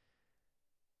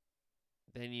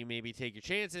 Then you maybe take your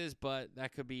chances, but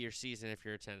that could be your season if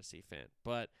you're a Tennessee fan.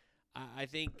 But I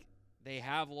think they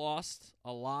have lost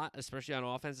a lot, especially on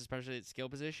offense, especially at skill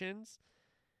positions.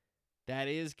 That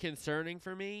is concerning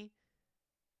for me.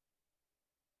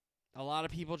 A lot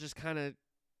of people just kind of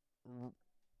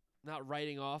not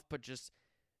writing off, but just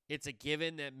it's a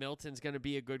given that Milton's going to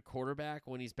be a good quarterback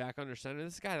when he's back under center.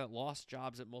 This is a guy that lost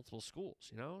jobs at multiple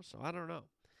schools, So I don't know.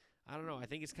 I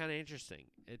think it's kind of interesting.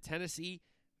 At Tennessee,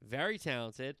 very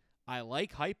talented. I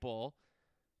like Heupel,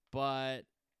 but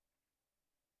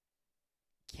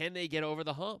can they get over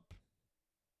the hump?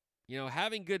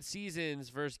 Having good seasons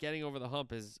versus getting over the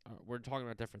hump we're talking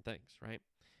about different things, right?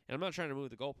 And I'm not trying to move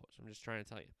the goalposts. I'm just trying to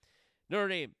tell you. Notre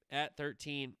Dame at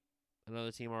 13,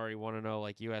 another team already 1-0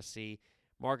 like USC.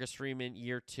 Marcus Freeman,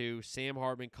 year 2. Sam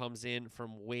Hartman comes in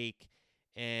from Wake,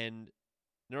 and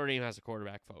Notre Dame has a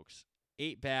quarterback, folks.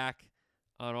 8 back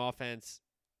on offense,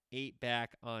 8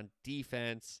 back on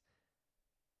defense.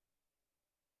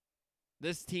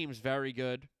 This team's very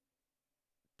good.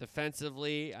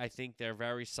 Defensively, I think they're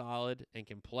very solid and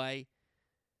can play.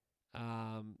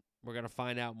 We're going to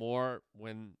find out more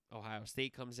when Ohio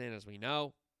State comes in, as we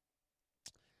know.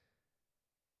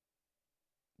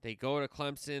 They go to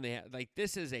Clemson.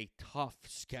 This is a tough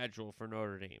schedule for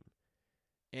Notre Dame.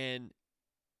 And,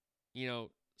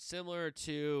 similar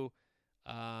to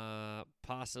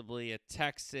possibly a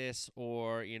Texas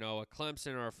or, a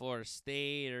Clemson or a Florida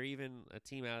State or even a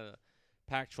team out of the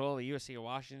Pac-12, a USC or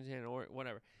Washington or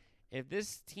whatever. If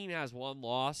this team has 1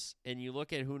 loss and you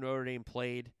look at who Notre Dame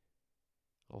played,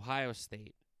 Ohio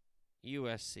State,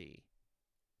 USC,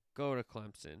 go to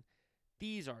Clemson,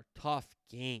 these are tough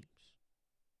games.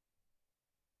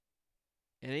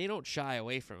 And they don't shy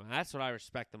away from it. That's what I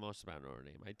respect the most about Notre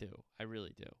Dame. I do. I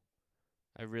really do.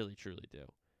 I really, truly do.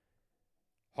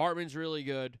 Hartman's really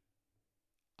good.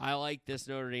 I like this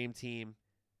Notre Dame team.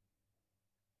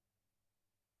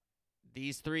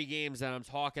 These 3 games that I'm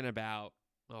talking about,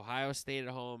 Ohio State at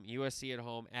home, USC at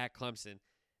home, at Clemson,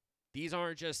 these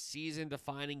aren't just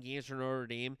season-defining games for Notre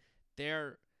Dame.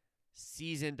 They're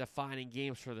season-defining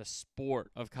games for the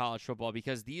sport of college football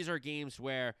because these are games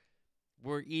where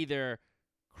we're either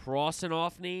crossing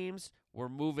off names, we're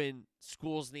moving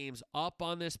schools' names up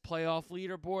on this playoff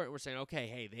leaderboard, and we're saying, okay,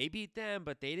 hey, they beat them,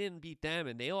 but they didn't beat them,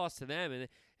 and they lost to them,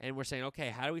 and we're saying, okay,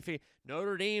 how do we figure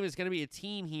Notre Dame is going to be a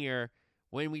team here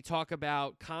when we talk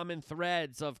about common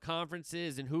threads of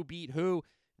conferences and who beat who.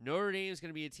 Notre Dame is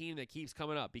going to be a team that keeps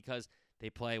coming up because they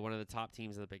play one of the top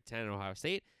teams in the Big Ten in Ohio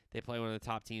State, they play one of the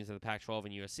top teams in the Pac-12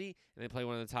 in USC, and they play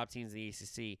one of the top teams in the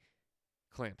ACC,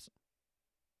 Clemson.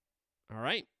 All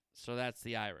right? So that's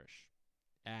the Irish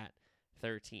at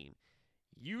 13.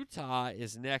 Utah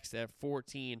is next at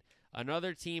 14.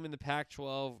 Another team in the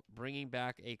Pac-12 bringing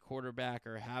back a quarterback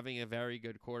or having a very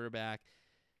good quarterback.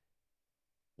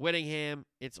 Whittingham,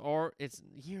 it's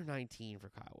year 19 for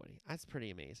Kyle Whittingham. That's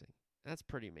pretty amazing.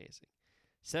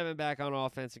 7 back on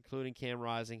offense, including Cam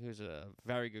Rising, who's a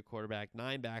very good quarterback.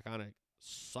 9 back on a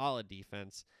solid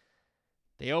defense.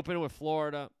 They open with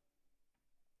Florida.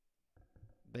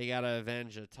 They got to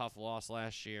avenge a tough loss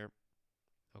last year.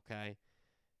 Okay.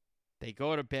 They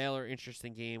go to Baylor,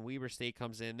 interesting game. Weber State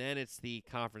comes in. Then it's the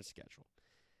conference schedule.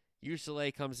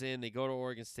 UCLA comes in. They go to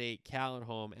Oregon State, Cal at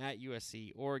home, at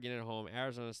USC, Oregon at home,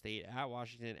 Arizona State, at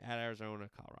Washington, at Arizona,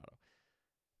 Colorado.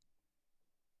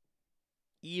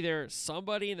 Either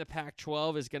somebody in the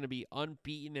Pac-12 is going to be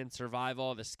unbeaten and survive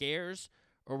all the scares,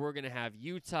 or we're going to have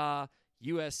Utah,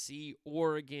 USC,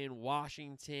 Oregon,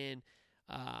 Washington,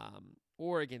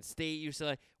 Oregon State,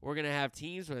 UCLA. We're going to have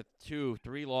teams with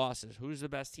 2-3 losses. Who's the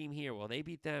best team here? Well, they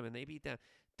beat them, and they beat them.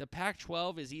 The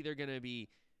Pac-12 is either going to be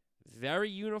very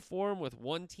uniform with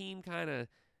one team kind of,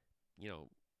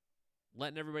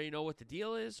 letting everybody know what the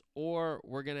deal is, or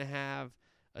we're going to have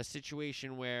a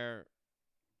situation where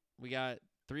we got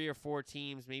 3 or 4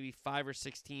 teams, maybe 5 or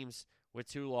 6 teams with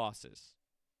 2 losses,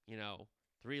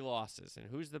 3 losses. And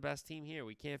who's the best team here?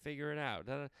 We can't figure it out.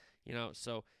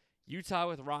 So Utah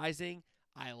with Rising,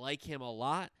 I like him a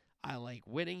lot. I like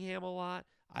Whittingham a lot.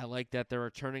 I like that they're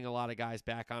returning a lot of guys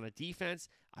back on a defense.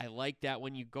 I like that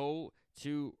when you go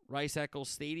to Rice-Eccles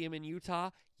Stadium in Utah,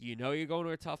 you're going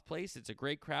to a tough place. It's a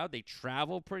great crowd. They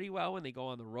travel pretty well when they go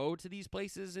on the road to these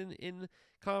places in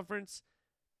conference.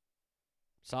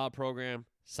 Solid program,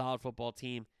 solid football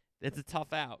team. It's a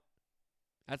tough out.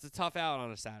 That's a tough out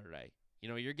on a Saturday.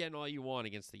 You're getting all you want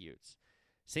against the Utes.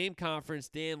 Same conference,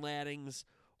 Dan Ladding's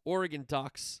Oregon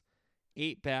Ducks,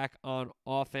 8 back on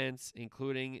offense,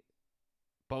 including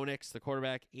Bo Nix, the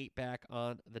quarterback, 8 back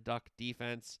on the Duck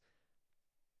defense.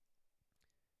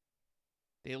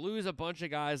 They lose a bunch of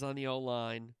guys on the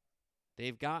O-line.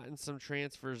 They've gotten some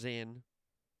transfers in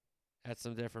at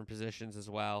some different positions as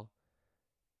well.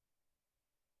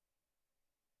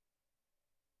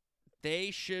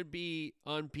 They should be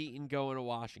unbeaten going to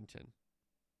Washington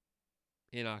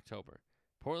in October.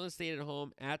 Portland State at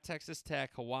home, at Texas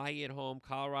Tech, Hawaii at home,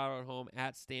 Colorado at home,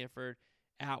 at Stanford,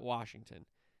 at Washington.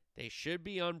 They should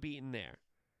be unbeaten there.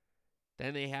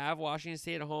 Then they have Washington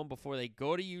State at home before they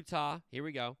go to Utah. Here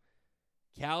we go.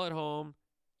 Cal at home,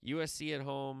 USC at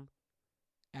home,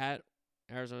 at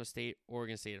Arizona State,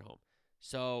 Oregon State at home.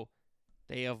 So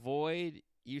they avoid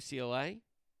UCLA,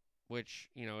 which,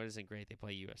 it isn't great. They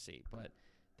play USC, but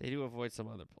they do avoid some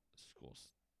other schools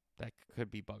that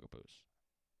could be bugaboos,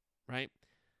 right?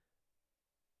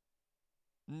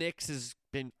 Nix has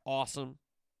been awesome.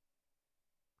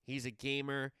 He's a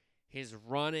gamer. His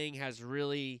running has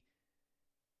really,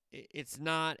 it's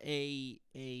not a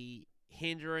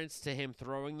hindrance to him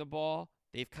throwing the ball.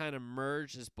 They've kind of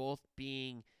merged as both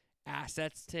being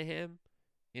assets to him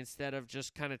instead of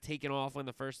just kind of taking off when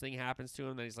the first thing happens to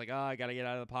him. Then he's like, I got to get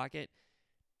out of the pocket.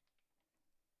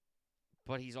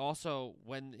 But he's also,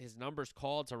 when his number's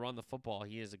called to run the football,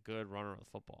 he is a good runner of the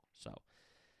football. So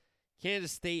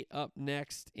Kansas State up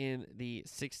next in the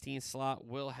 16th slot.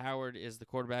 Will Howard is the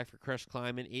quarterback for Chris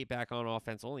Kleiman. 8 back on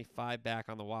offense, only 5 back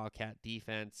on the Wildcat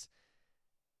defense.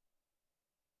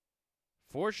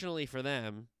 Fortunately for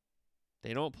them,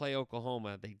 they don't play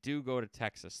Oklahoma. They do go to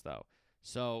Texas, though.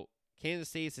 So Kansas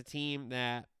State's a team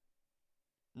that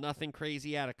nothing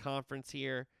crazy out of conference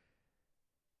here.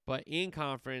 But in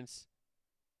conference,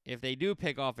 if they do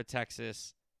pick off a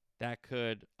Texas, that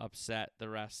could upset the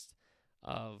rest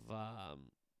of,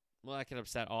 that could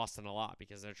upset Austin a lot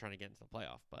because they're trying to get into the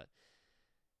playoff. But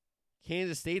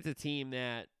Kansas State's a team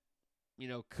that,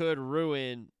 could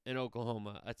ruin an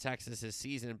Oklahoma, a Texas'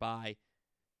 season by,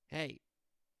 hey,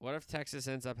 what if Texas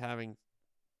ends up having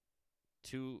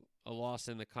a loss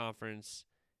in the conference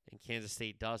and Kansas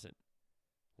State doesn't?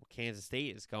 Well, Kansas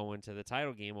State is going to the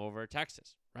title game over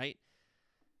Texas, right?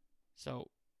 So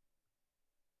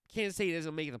Kansas State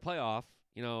isn't making the playoff.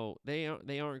 They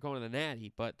aren't going to the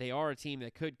Natty, but they are a team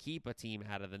that could keep a team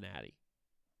out of the Natty,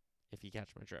 if you catch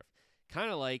my drift.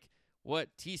 Kind of like what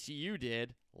TCU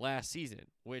did last season,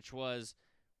 which was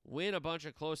win a bunch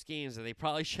of close games that they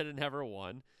probably should have never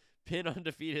won, been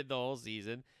undefeated the whole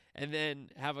season, and then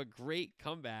have a great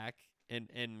comeback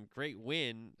and great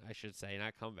win, I should say,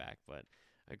 not comeback, but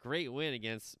a great win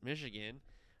against Michigan,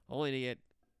 only to get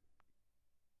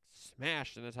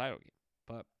smashed in the title game.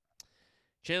 But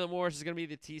Chandler Morris is going to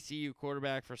be the TCU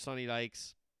quarterback for Sonny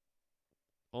Dykes.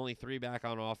 Only 3 back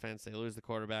on offense. They lose the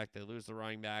quarterback. They lose the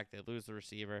running back. They lose the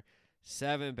receiver.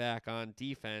 7 back on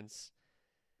defense.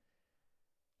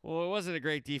 Well, it wasn't a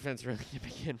great defense really to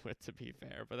begin with, to be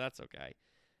fair, but that's okay.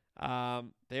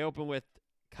 They open with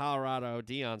Colorado,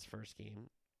 Deion's first game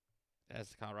as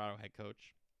the Colorado head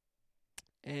coach.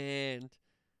 And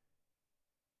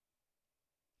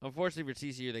unfortunately for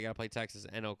TCU, they got to play Texas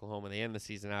and Oklahoma. They end the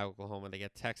season at Oklahoma. They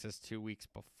get Texas 2 weeks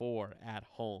before at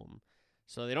home.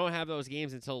 So they don't have those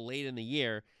games until late in the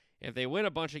year. If they win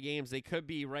a bunch of games, they could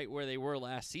be right where they were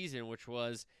last season, which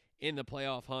was in the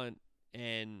playoff hunt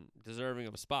and deserving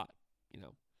of a spot,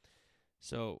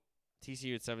 So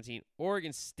TCU at 17.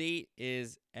 Oregon State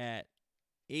is at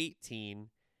 18.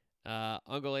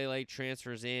 Ungolele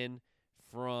transfers in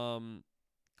from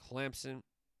Clemson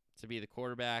to be the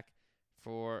quarterback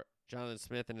for Jonathan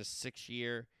Smith in his 6th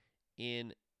year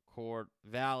in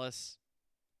Corvallis.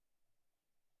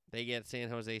 They get San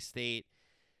Jose State.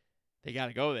 They got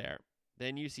to go there.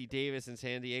 Then UC Davis and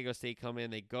San Diego State come in.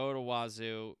 They go to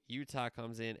Wazoo. Utah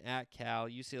comes in at Cal.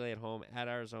 UCLA at home, at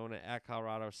Arizona, at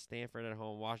Colorado. Stanford at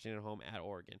home. Washington at home, at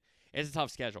Oregon. It's a tough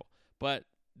schedule. But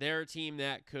they're a team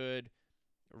that could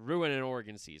ruin an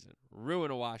Oregon season,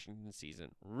 ruin a Washington season,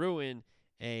 ruin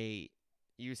a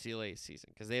UCLA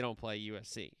season because they don't play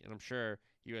USC. And I'm sure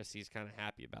USC is kind of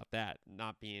happy about that,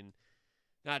 not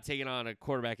taking on a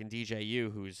quarterback in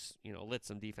DJU who's, lit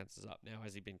some defenses up. Now,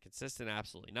 has he been consistent?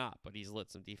 Absolutely not, but he's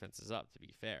lit some defenses up, to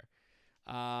be fair.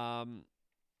 The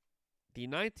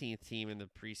 19th team in the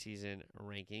preseason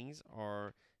rankings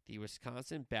are the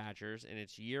Wisconsin Badgers, and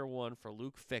it's year 1 for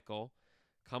Luke Fickell,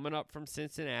 coming up from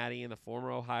Cincinnati and the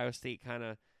former Ohio State kind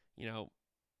of,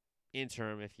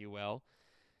 interim, if you will.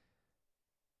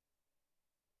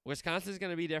 Wisconsin's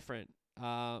going to be different.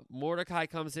 Mordecai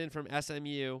comes in from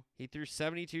SMU. He threw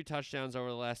 72 touchdowns over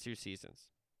the last 2 seasons.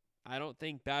 I don't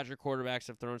think Badger quarterbacks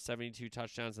have thrown 72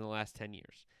 touchdowns in the last 10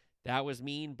 years. That was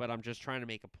mean, but I'm just trying to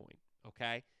make a point,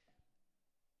 okay?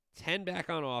 10 back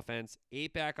on offense,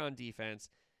 8 back on defense.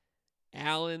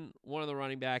 Allen, one of the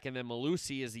running back, and then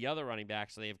Malusi is the other running back.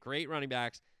 So they have great running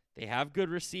backs. They have good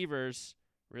receivers,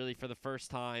 really, for the first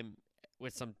time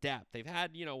with some depth. They've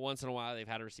had, once in a while they've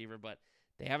had a receiver, but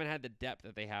they haven't had the depth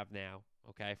that they have now,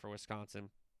 okay, for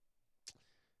Wisconsin.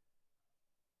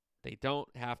 They don't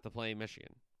have to play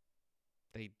Michigan.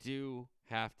 They do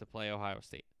have to play Ohio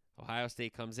State. Ohio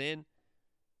State comes in.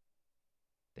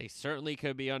 They certainly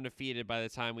could be undefeated by the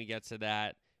time we get to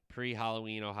that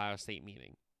pre-Halloween Ohio State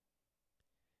meeting.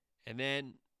 And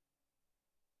then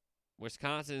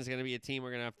Wisconsin is going to be a team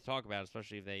we're going to have to talk about,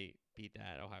 especially if they beat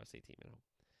that Ohio State team at home.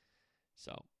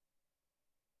 So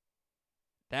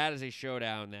that is a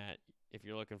showdown that if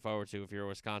you're looking forward to, if you're a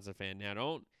Wisconsin fan. Now,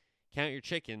 don't count your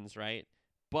chickens, right?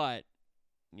 But,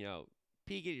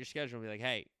 peek at your schedule and be like,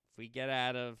 hey, if we get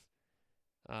out of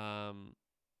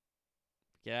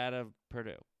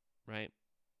Purdue, right?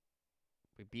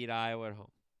 If we beat Iowa at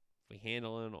home, if we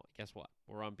handle Illinois, guess what?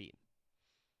 We're unbeaten.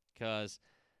 Because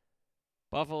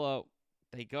Buffalo,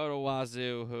 they go to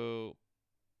Wazoo, who,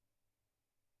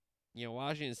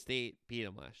 Washington State beat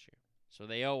them last year. So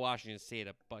they owe Washington State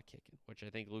a butt kicking, which I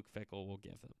think Luke Fickell will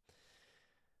give them.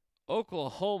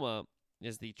 Oklahoma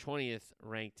is the 20th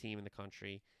ranked team in the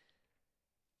country.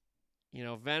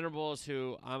 Venables,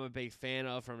 who I'm a big fan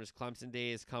of from his Clemson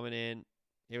days coming in,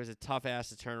 it was a tough ass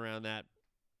to turn around that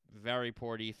very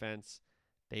poor defense.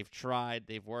 They've tried.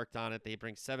 They've worked on it. They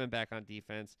bring 7 back on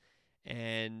defense.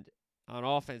 And on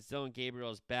offense, Dylan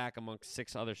Gabriel is back amongst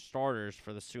 6 other starters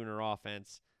for the Sooner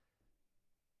offense.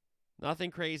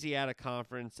 Nothing crazy out of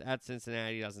conference. At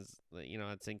Cincinnati doesn't,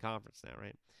 it's in conference now,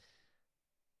 right?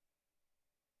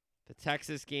 The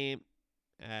Texas game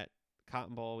at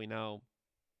Cotton Bowl, we know.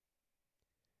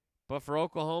 But for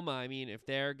Oklahoma, if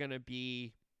they're going to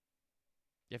be,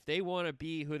 if they want to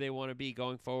be who they want to be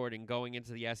going forward and going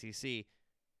into the SEC,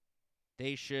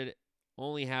 they should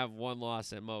only have 1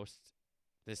 loss at most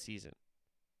this season.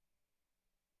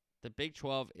 The Big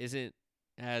 12 isn't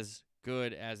as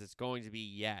good as it's going to be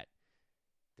yet.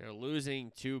 They're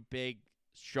losing 2 big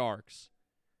sharks,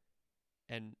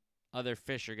 and other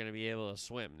fish are going to be able to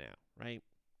swim now, right?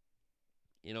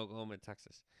 In Oklahoma and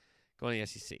Texas, going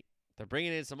to the SEC. They're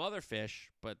bringing in some other fish,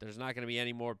 but there's not going to be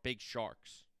any more big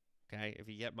sharks, okay, if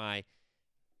you get my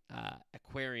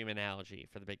aquarium analogy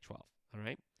for the Big 12, all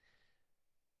right?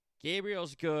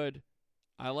 Gabriel's good.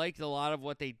 I liked a lot of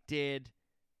what they did.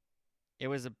 It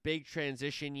was a big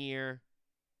transition year.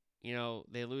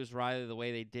 They lose Riley the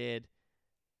way they did.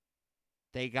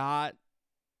 They got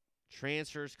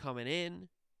transfers coming in.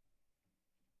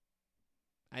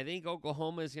 I think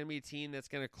Oklahoma is going to be a team that's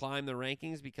going to climb the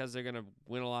rankings because they're going to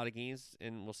win a lot of games,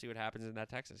 and we'll see what happens in that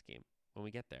Texas game when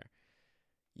we get there.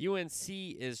 UNC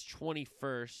is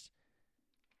 21st.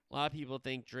 A lot of people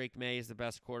think Drake May is the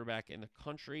best quarterback in the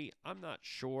country. I'm not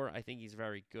sure. I think he's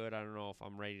very good. I don't know if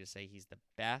I'm ready to say he's the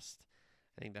best.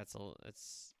 I think it's a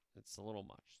little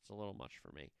much. It's a little much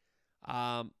for me.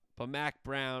 But Mac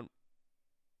Brown,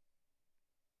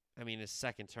 his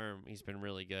second term, he's been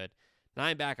really good.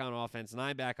 9 back on offense,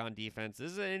 9 back on defense.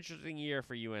 This is an interesting year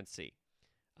for UNC.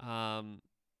 A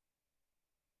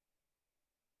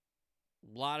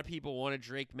lot of people wanted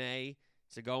Drake May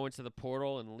to go into the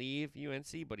portal and leave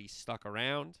UNC, but he stuck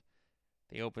around.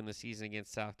 They opened the season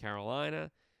against South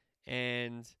Carolina,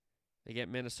 and They get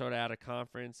Minnesota out of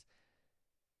conference.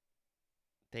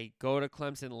 They go to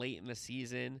Clemson late in the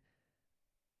season.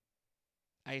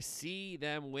 I see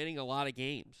them winning a lot of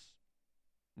games.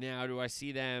 Now, do I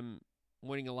see them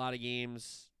winning a lot of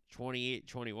games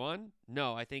 28-21?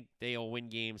 No, I think they'll win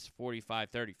games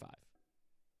 45-35.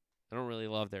 I don't really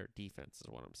love their defense is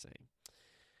what I'm saying.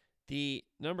 The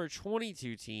number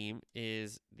 22 team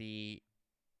is the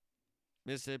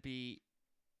Mississippi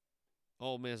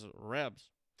Ole Miss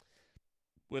Rebs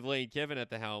with Lane Kiffin at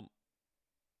the helm.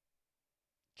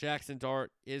 Jackson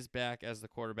Dart is back as the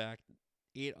quarterback.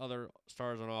 8 other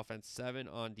stars on offense, 7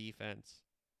 on defense.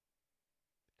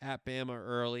 At Bama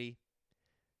early,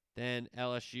 then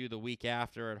LSU the week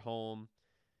after at home.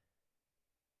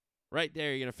 Right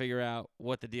there, you're going to figure out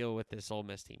what the deal with this Ole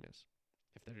Miss team is.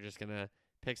 If they're just going to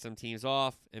pick some teams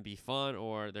off and be fun,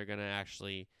 or they're going to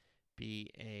actually be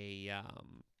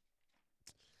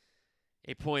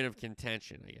a point of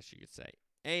contention, I guess you could say.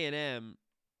 A&M,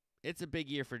 it's a big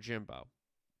year for Jimbo,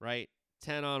 right?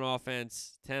 10 on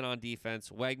offense, 10 on defense.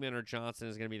 Wegman or Johnson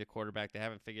is going to be the quarterback. They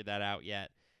haven't figured that out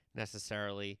yet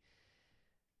necessarily.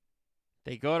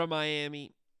 They go to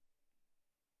Miami,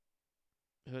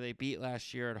 who they beat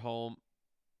last year at home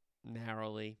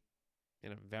narrowly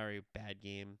in a very bad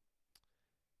game.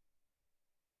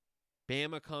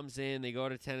 Bama comes in. They go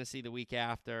to Tennessee the week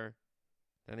after.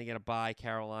 Then they get a bye.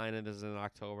 Carolina. This is in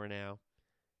October now.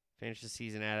 Finish the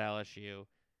season at LSU.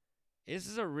 This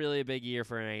is a really big year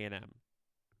for an A&M.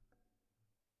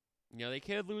 You know, they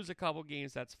could lose a couple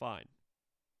games. That's fine.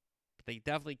 But they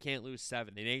definitely can't lose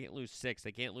 7. They can't lose 6.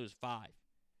 They can't lose 5.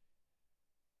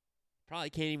 Probably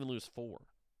can't even lose 4.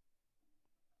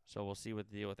 So we'll see what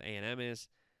the deal with A&M is.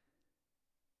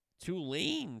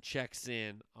 Tulane checks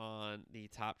in on the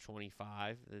top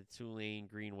 25. The Tulane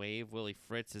Green Wave. Willie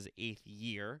Fritz's 8th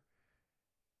year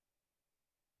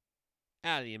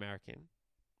out of the American.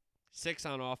 6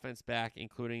 on offense back,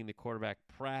 including the quarterback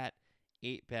Pratt.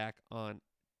 8 back on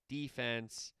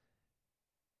defense.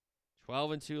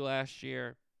 12-2 last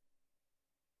year.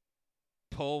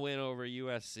 Pole win over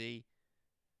USC.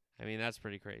 I mean, that's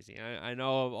pretty crazy. I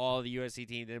know all the USC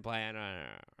teams didn't play. I know.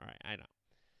 All right, I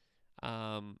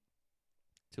know.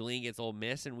 Tulane gets Ole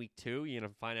Miss in week 2. You're going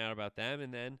to find out about them.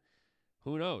 And then,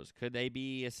 who knows? Could they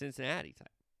be a Cincinnati type?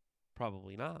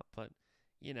 Probably not, but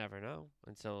you never know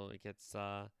until it gets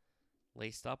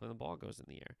laced up and the ball goes in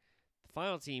the air. The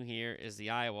final team here is the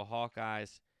Iowa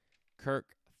Hawkeyes.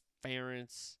 Kirk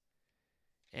Ferentz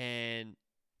and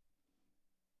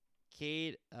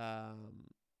Cade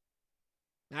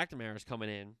McNamara is coming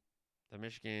in, the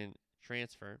Michigan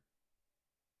transfer,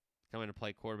 coming to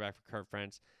play quarterback for Kirk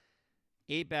Ferentz.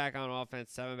 8 back on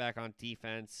offense, 7 back on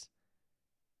defense.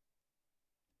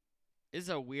 This is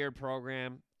a weird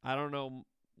program. I don't know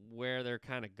where they're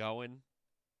kind of going.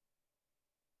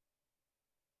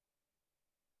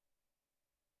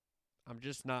 I'm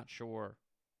just not sure,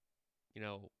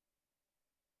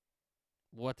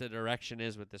 what the direction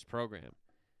is with this program.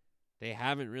 They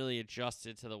haven't really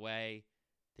adjusted to the way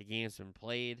the game's been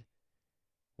played,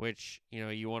 which,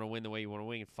 you want to win the way you want to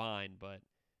win, fine, but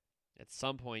at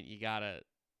some point you got to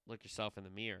look yourself in the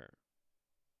mirror.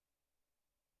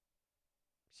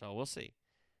 So we'll see.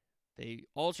 They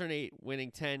alternate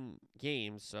winning 10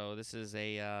 games, so this is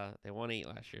they won 8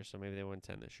 last year, so maybe they win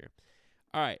 10 this year.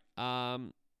 All right,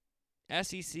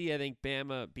 SEC, I think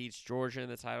Bama beats Georgia in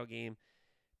the title game.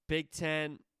 Big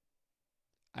Ten,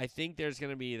 I think there's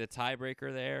going to be the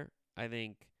tiebreaker there. I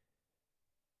think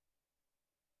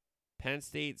Penn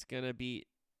State's going to beat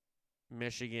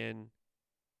Michigan.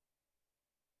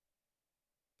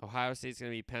 Ohio State's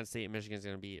going to beat Penn State, and Michigan's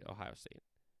going to beat Ohio State.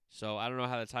 So I don't know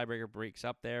how the tiebreaker breaks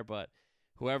up there, but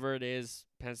whoever it is,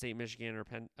 Penn State, Michigan,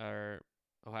 or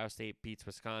Ohio State beats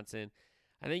Wisconsin.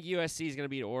 I think USC is going to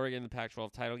beat Oregon in the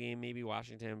Pac-12 title game, maybe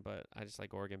Washington, but I just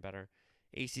like Oregon better.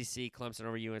 ACC, Clemson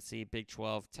over UNC, Big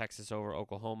 12, Texas over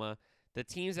Oklahoma. The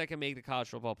teams that can make the college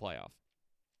football playoff.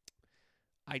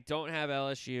 I don't have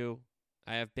LSU.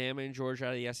 I have Bama and Georgia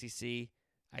out of the SEC.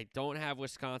 I don't have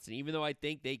Wisconsin, even though I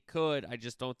think they could. I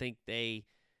just don't think they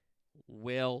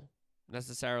will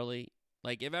necessarily.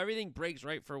 Like, if everything breaks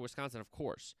right for Wisconsin, of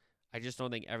course. I just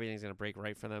don't think everything's going to break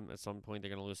right for them. At some point, they're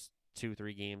going to lose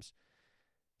 2-3 games.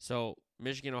 So,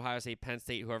 Michigan, Ohio State, Penn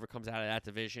State, whoever comes out of that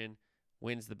division,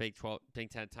 wins the Big 10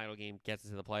 title game, gets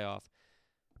into the playoff.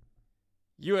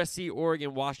 USC,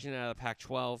 Oregon, Washington out of the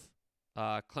Pac-12.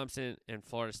 Clemson and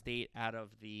Florida State out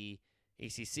of the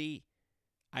ACC.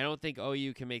 I don't think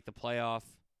OU can make the playoff,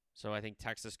 so I think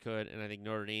Texas could, and I think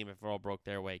Notre Dame, if it all broke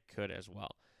their way, could as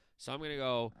well. So I'm going to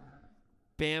go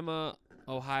Bama,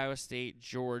 Ohio State,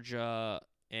 Georgia,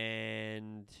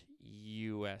 and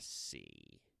USC.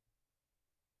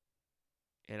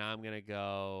 And I'm going to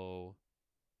go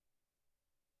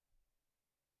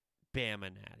Bama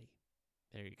Natty.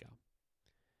 There you go.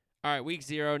 All right, week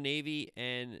 0, Navy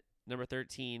and number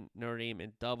 13, Notre Dame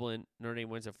in Dublin. Notre Dame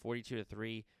wins at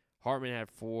 42-3. Hartman had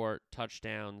 4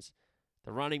 touchdowns.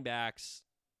 The running backs,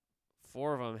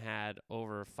 4 of them had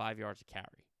over 5 yards of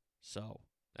carry. So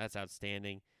that's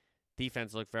outstanding.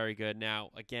 Defense looked very good. Now,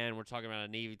 again, we're talking about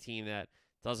a Navy team that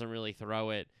doesn't really throw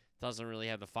it, doesn't really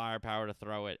have the firepower to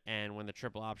throw it, and when the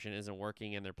triple option isn't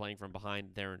working and they're playing from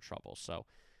behind, they're in trouble. So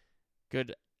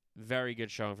good, very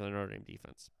good showing for the Notre Dame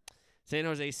defense. San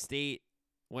Jose State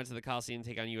went to the Coliseum to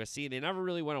take on USC. They never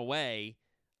really went away,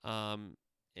 and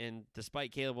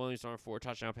despite Caleb Williams throwing 4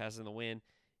 touchdown passes in the win,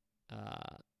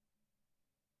 the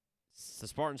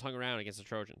Spartans hung around against the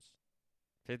Trojans.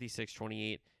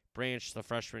 56-28. Branch, the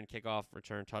freshman kickoff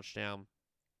return touchdown.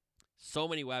 So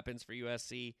many weapons for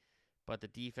USC, but the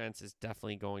defense is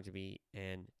definitely going to be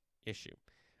an issue.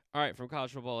 All right, from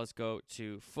college football, let's go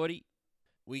to footy.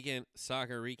 Weekend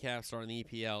soccer recap starting the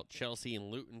EPL. Chelsea and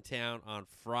Luton Town on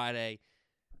Friday.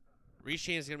 Reece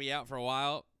James is going to be out for a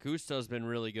while. Gusto's been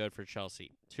really good for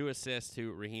Chelsea. 2 assists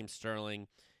to Raheem Sterling.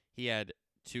 He had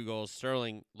 2 goals.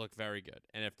 Sterling looked very good.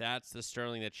 And if that's the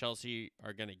Sterling that Chelsea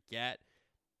are going to get,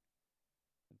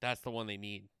 that's the one they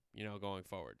need, going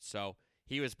forward. So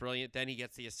he was brilliant. Then he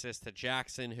gets the assist to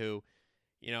Jackson, who,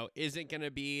 isn't going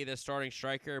to be the starting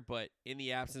striker, but in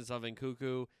the absence of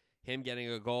Nkunku, him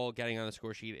getting a goal, getting on the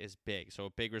score sheet is big. So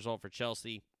a big result for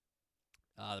Chelsea.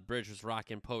 The bridge was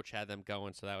rocking. Poach had them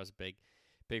going, so that was big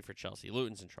for Chelsea.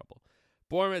 Luton's in trouble.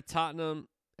 Bournemouth, Tottenham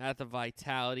at the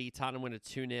Vitality. Tottenham win a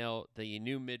 2-0. The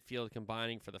new midfield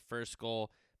combining for the first goal.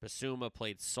 Basuma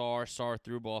played Sarr. Sarr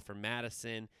threw ball for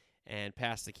Madison and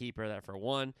passed the keeper that for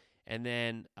 1. And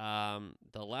then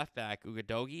the left back,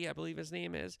 Ugadogi, I believe his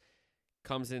name is,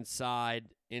 comes inside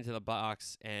into the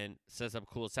box and sets up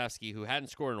Kulusevski, who hadn't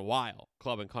scored in a while,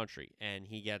 club and country, and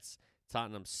he gets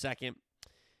Tottenham's second.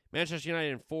 Manchester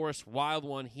United and Forest, wild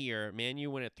one here. Man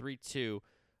U win at 3-2.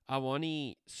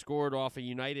 Awani scored off a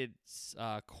United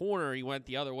corner. He went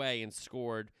the other way and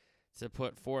scored to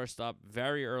put Forest up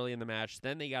very early in the match.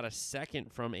 Then they got a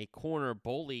second from a corner.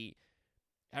 Bowley,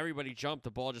 everybody jumped.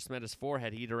 The ball just met his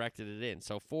forehead. He directed it in.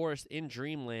 So Forest in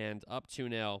dreamland, up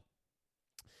 2-0.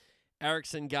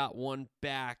 Eriksson got one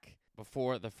back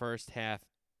before the first half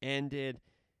ended.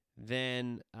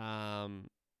 Then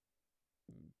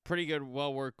pretty good,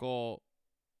 well-worked goal.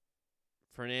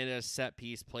 Fernandez set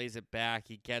piece, plays it back.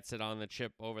 He gets it on the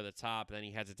chip over the top. Then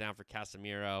he heads it down for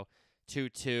Casemiro.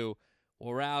 2-2.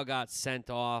 Worrell got sent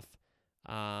off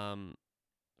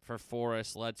for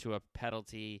Forest, led to a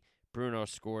penalty. Bruno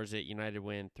scores it. United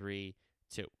win 3-2.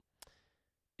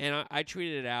 And I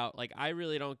tweeted it out. Like, I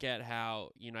really don't get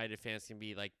how United fans can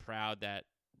be, like, proud that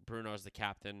Bruno's the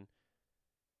captain.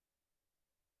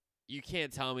 You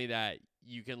can't tell me that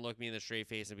you can look me in the straight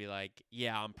face and be like,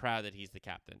 yeah, I'm proud that he's the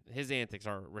captain. His antics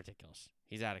are ridiculous.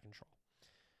 He's out of control.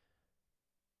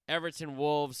 Everton,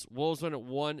 Wolves. Wolves win at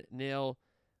 1-0.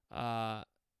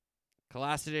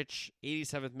 Kolasinac,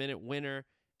 87th minute winner.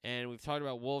 And we've talked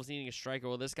about Wolves needing a striker.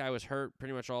 Well, this guy was hurt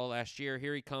pretty much all last year.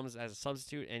 Here he comes as a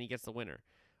substitute, and he gets the winner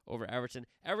over Everton.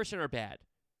 Everton are bad.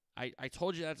 I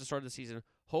told you that at the start of the season.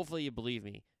 Hopefully you believe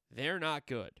me. They're not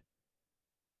good.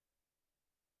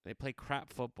 They play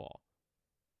crap football.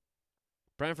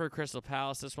 Brentford, Crystal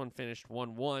Palace. This one finished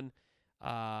 1-1.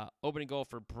 Opening goal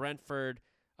for Brentford.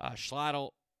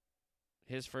 Schlattl,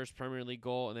 his first Premier League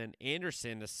goal. And then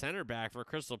Anderson, the center back for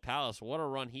Crystal Palace. What a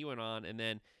run he went on. And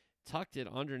then tucked it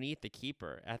underneath the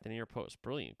keeper at the near post.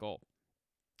 Brilliant goal.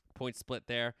 Point split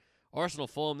there. Arsenal,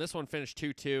 Fulham. This one finished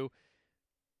 2-2.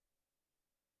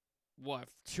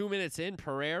 2 minutes in,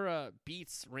 Pereira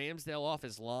beats Ramsdale off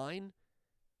his line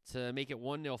to make it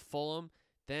 1-0 Fulham.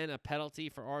 Then a penalty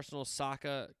for Arsenal.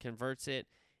 Saka converts it.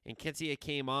 And Nketiah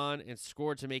came on and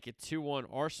scored to make it 2-1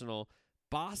 Arsenal.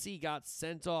 Bossy got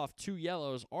sent off, 2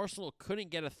 yellows. Arsenal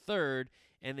couldn't get a third,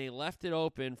 and they left it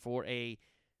open for a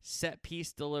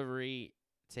set-piece delivery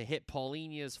to hit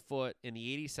Paulinho's foot in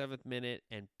the 87th minute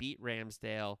and beat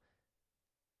Ramsdale.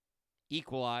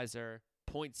 Equalizer,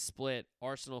 point split.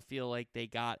 Arsenal feel like they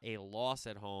got a loss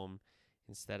at home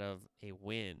instead of a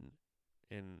win,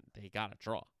 and they got a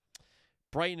draw.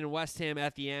 Brighton and West Ham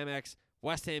at the Amex.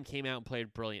 West Ham came out and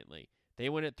played brilliantly. They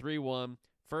win at 3-1.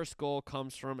 First goal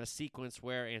comes from a sequence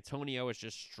where Antonio is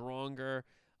just stronger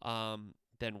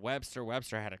than Webster.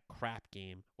 Webster had a crap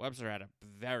game. Webster had a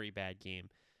very bad game.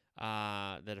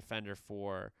 The defender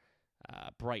for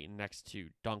Brighton next to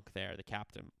Dunk there, the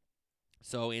captain.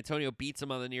 So Antonio beats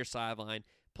him on the near sideline,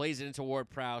 plays it into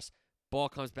Ward-Prowse. Ball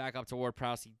comes back up to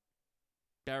Ward-Prowse. He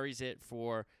buries it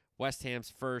for West Ham's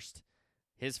first,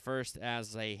 his first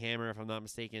as a hammer, if I'm not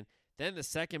mistaken. Then the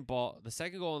second goal in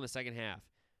the second half,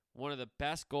 one of the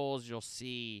best goals you'll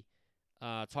see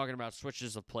talking about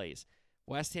switches of plays.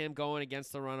 West Ham going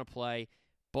against the run of play.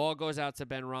 Ball goes out to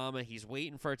Ben Rama. He's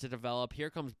waiting for it to develop. Here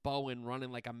comes Bowen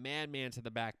running like a madman to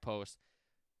the back post.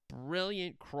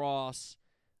 Brilliant cross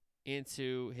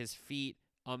into his feet.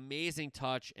 Amazing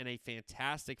touch and a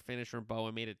fantastic finish from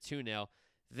Bowen. Made it 2-0.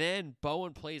 Then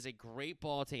Bowen plays a great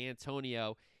ball to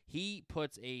Antonio. He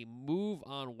puts a move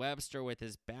on Webster with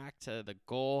his back to the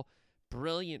goal.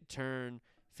 Brilliant turn.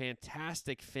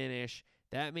 Fantastic finish.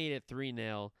 That made it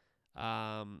 3-0.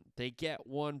 They get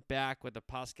one back with the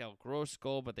Pascal Gross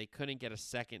goal, but they couldn't get a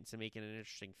second to make it an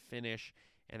interesting finish.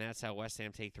 And that's how West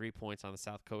Ham take 3 points on the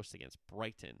South Coast against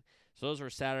Brighton. So those were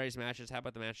Saturday's matches. How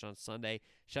about the match on Sunday?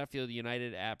 Sheffield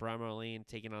United at Bramall Lane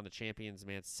taking on the champions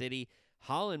Man City.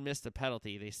 Holland missed a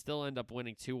penalty. They still end up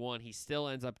winning 2-1. He still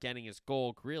ends up getting his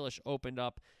goal. Grealish opened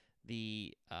up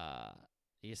the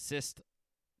assist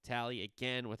tally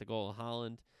again with a goal of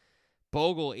Holland.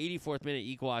 Bogle, 84th minute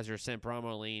equalizer, sent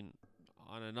Bramall Lane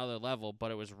on another level,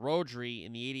 but it was Rodri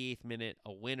in the 88th minute,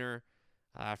 a winner,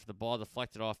 after the ball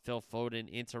deflected off Phil Foden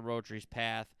into Rodri's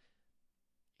path.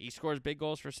 He scores big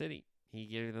goals for City. He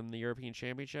gave them the European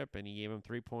Championship, and he gave them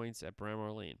 3 points at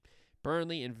Bramall Lane.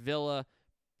 Burnley and Villa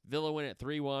win at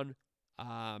 3-1.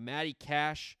 Matty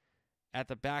Cash at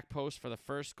the back post for the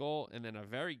first goal, and then a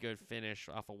very good finish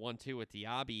off a 1-2 with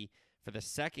Diaby for the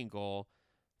second goal.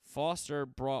 Foster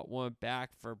brought one back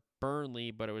for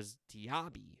Burnley, but it was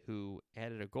Diaby who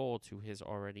added a goal to his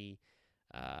already,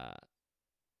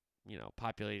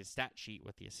 populated stat sheet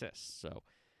with the assists. So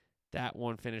that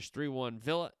one finished 3-1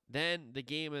 Villa. Then the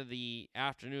game of the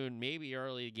afternoon, maybe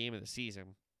early game of the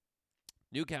season,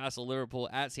 Newcastle-Liverpool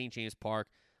at St. James Park.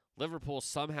 Liverpool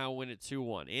somehow win it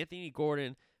 2-1. Anthony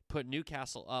Gordon put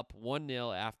Newcastle up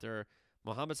 1-0 after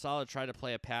Mohamed Salah tried to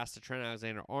play a pass to Trent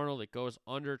Alexander-Arnold. It goes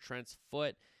under Trent's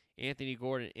foot. Anthony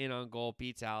Gordon in on goal,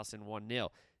 beats Allison 1-0.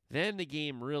 Then the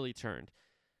game really turned.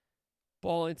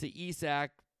 Ball into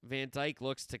Isak. Van Dijk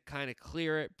looks to kind of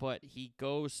clear it, but he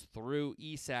goes through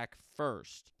Isak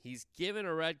first. He's given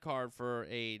a red card for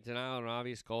a denial of an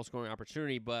obvious goal-scoring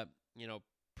opportunity, but,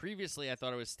 previously I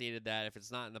thought it was stated that if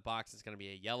it's not in the box, it's going to be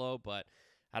a yellow, but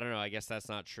I don't know. I guess that's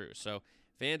not true. So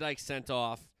Van Dijk sent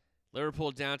off.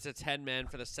 Liverpool down to 10 men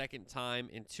for the second time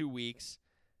in 2 weeks.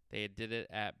 They did it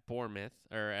at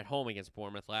home against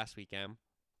Bournemouth last weekend.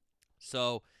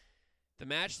 So the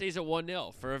match stays at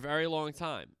 1-0 for a very long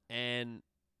time. And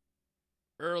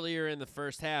earlier in the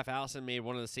first half, Alisson made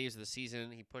one of the saves of the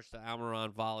season. He pushed the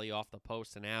Almiron volley off the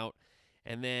post and out.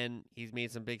 And then he's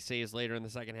made some big saves later in the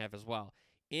second half as well.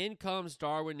 In comes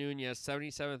Darwin Nunez,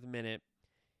 77th minute.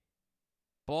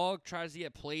 Ball tries to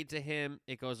get played to him.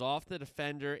 It goes off the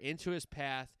defender into his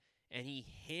path, and he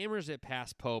hammers it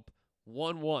past Pope.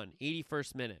 1-1,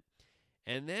 81st minute.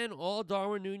 And then all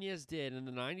Darwin Nunez did in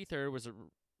the 93rd was,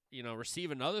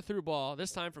 receive another through ball,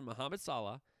 this time from Mohamed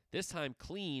Salah, this time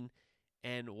clean.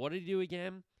 And what did he do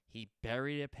again? He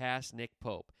buried it past Nick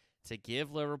Pope to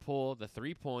give Liverpool the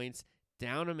 3 points,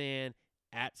 down a man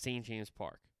at St. James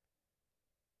Park.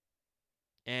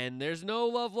 And there's no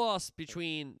love lost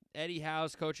between Eddie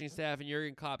Howe's coaching staff and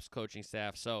Jurgen Klopp's coaching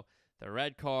staff. So the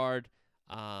red card,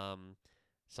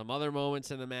 some other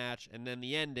moments in the match, and then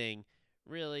the ending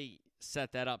really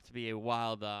set that up to be a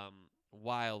wild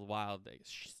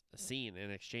scene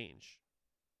and exchange.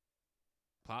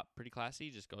 Klopp, pretty classy,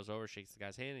 just goes over, shakes the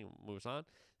guy's hand, and moves on.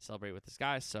 Celebrate with his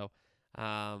guys. So,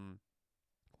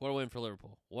 what a win for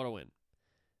Liverpool. What a win.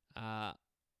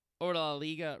 Over to La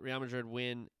Liga, Real Madrid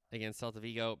win against Celta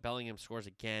Vigo. Bellingham scores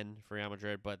again for Real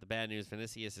Madrid, but the bad news,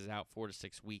 Vinicius is out 4 to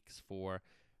 6 weeks for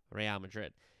Real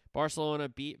Madrid. Barcelona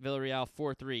beat Villarreal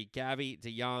 4-3. Gavi,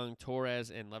 De Jong, Torres,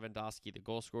 and Lewandowski, the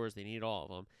goal scorers. They need all of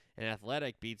them. And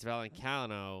Athletic beats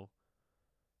Valenciano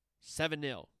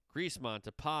 7-0. Griezmann,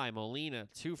 Depay, Molina,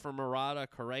 2 for Morata,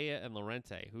 Correa, and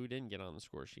Llorente, who didn't get on the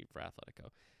score sheet for Atletico.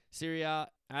 Serie A,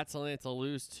 Atalanta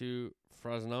lose to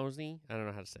Frosinone. I don't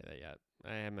know how to say that yet.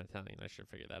 I am Italian. I should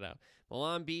figure that out.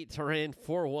 Milan beat Turin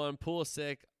 4-1.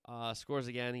 Pulisic scores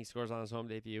again. He scores on his home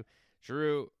debut.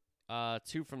 Giroud,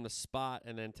 2 from the spot,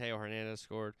 and then Teo Hernandez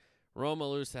scored. Roma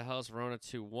lose to Hellas Verona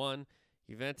 2-1.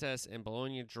 Juventus and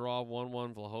Bologna draw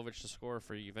 1-1. Vlahovic to score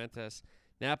for Juventus.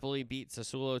 Napoli beat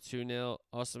Sassuolo 2-0.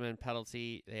 Osimhen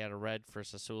penalty. They had a red for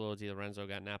Sassuolo. Di Lorenzo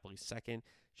got Napoli second.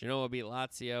 Genoa beat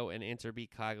Lazio, and Inter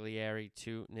beat Cagliari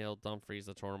 2-0. Dumfries,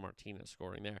 Lautaro Martinez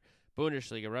scoring there.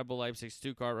 Bundesliga, Red Bull Leipzig,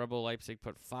 Stuttgart. Red Bull Leipzig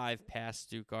put 5 past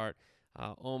Stuttgart.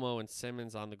 Olmo and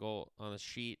Simmons on the goal on the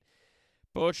sheet.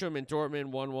 Bochum and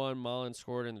Dortmund 1-1. Mullen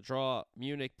scored in the draw.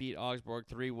 Munich beat Augsburg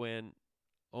 3-win.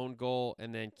 Own goal,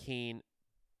 and then Kane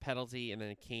penalty, and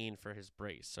then Kane for his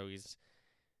brace. So he's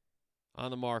on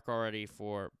the mark already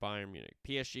for Bayern Munich.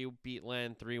 PSG beat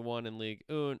Lens 3-1 in Ligue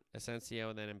 1. Asensio,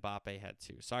 and then Mbappe had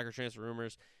 2. Soccer transfer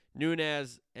rumors.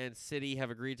 Nunez and City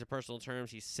have agreed to personal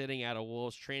terms. He's sitting out of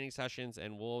Wolves training sessions,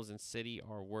 and Wolves and City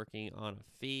are working on a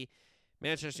fee.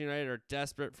 Manchester United are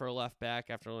desperate for a left back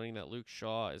after learning that Luke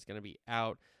Shaw is going to be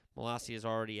out. Malacia is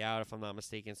already out, if I'm not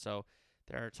mistaken. So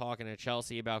they're talking to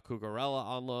Chelsea about Cucurella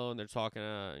on loan. They're talking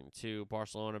to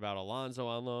Barcelona about Alonso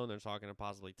on loan. They're talking to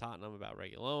possibly Tottenham about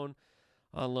Reguilón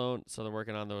on loan. So they're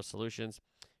working on those solutions.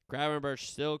 Gravenberch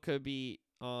still could be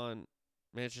on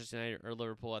Manchester United or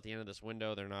Liverpool at the end of this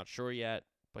window. They're not sure yet,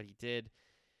 but he did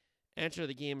enter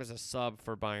the game as a sub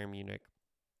for Bayern Munich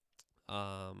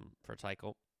for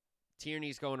Tuchel.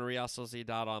 Tierney's going to Real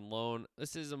Sociedad on loan.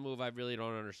 This is a move I really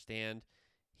don't understand.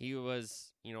 He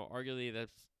was, arguably the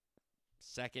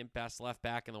second best left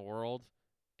back in the world,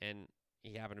 and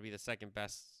he happened to be the second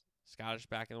best Scottish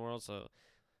back in the world. So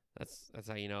that's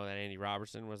how you know that Andy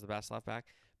Robertson was the best left back.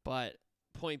 But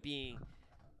point being,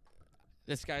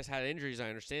 this guy's had injuries. I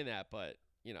understand that, but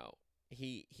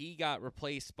he got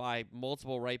replaced by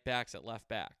multiple right backs at left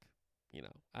back.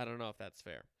 I don't know if that's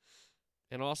fair.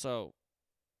 And also,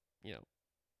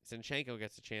 Zinchenko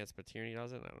gets a chance, but Tierney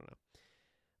doesn't. I don't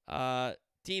know.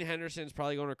 Dean Henderson's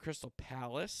probably going to Crystal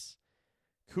Palace.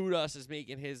 Kudos is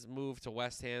making his move to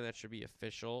West Ham. That should be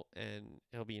official, and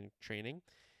he'll be in training.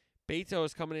 Beto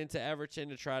is coming into Everton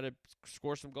to try to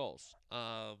score some goals.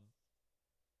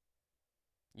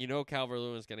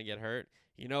 Calvert-Lewin's going to get hurt.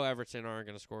 Everton aren't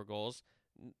going to score goals,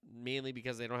 mainly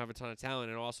because they don't have a ton of talent,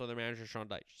 and also their manager, Sean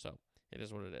Dyche. So it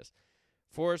is what it is.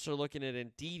 Forest are looking at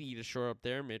Ndidi to shore up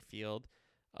their midfield.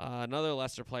 Another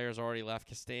Leicester player has already left.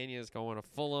 Castagna is going to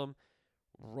Fulham.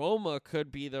 Roma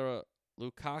could be the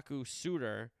Lukaku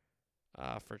suitor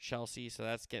for Chelsea, so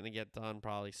that's getting to get done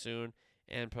probably soon.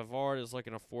 And Pavard is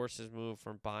looking to force his move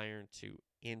from Bayern to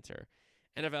Inter.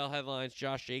 NFL headlines,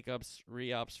 Josh Jacobs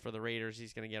re-ups for the Raiders.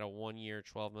 He's going to get a 1-year,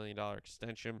 $12 million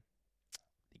extension.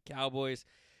 The Cowboys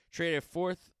traded a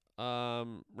fourth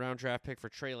round draft pick for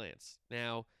Trey Lance.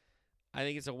 Now, I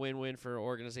think it's a win-win for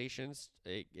organizations.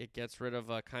 It gets rid of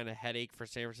a kind of headache for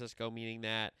San Francisco, meaning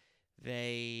that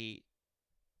they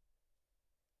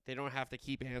don't have to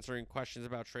keep answering questions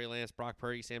about Trey Lance, Brock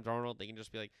Purdy, Sam Darnold. They can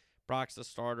just be like, Brock's the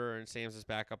starter and Sam's his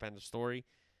backup, end of story.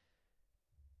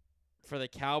 For the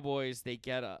Cowboys, they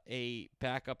get a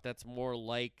backup that's more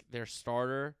like their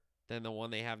starter than the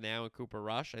one they have now in Cooper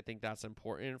Rush. I think that's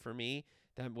important for me.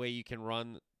 That way you can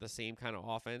run the same kind of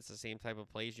offense, the same type of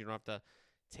plays. You don't have to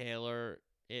tailor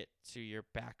it to your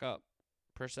backup,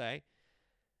 per se.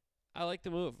 I like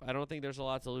the move. I don't think there's a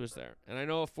lot to lose there. And I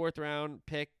know a fourth-round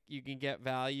pick, you can get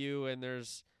value, and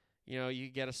there's, you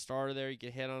can get a starter there. You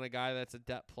can hit on a guy that's a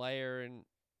depth player, and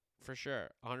for sure,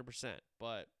 100%.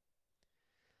 But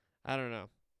I don't know.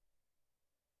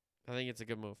 I think it's a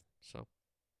good move. So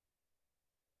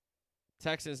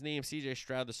Texans named C.J.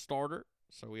 Stroud the starter,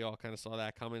 so we all kind of saw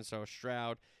that coming. So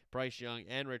Stroud, Bryce Young,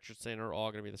 and Richardson are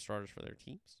all going to be the starters for their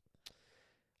teams.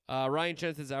 Ryan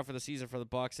Jensen's out for the season for the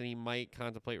Bucs, and he might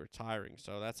contemplate retiring.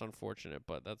 So that's unfortunate,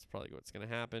 but that's probably what's going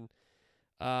to happen.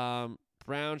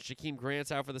 Browns, Jakeem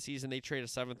Grant's out for the season. They trade a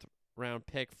 7th-round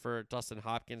pick for Dustin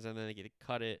Hopkins, and then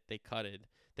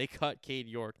they cut Cade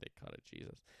York.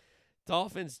 Jesus.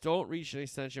 Dolphins don't reach an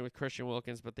extension with Christian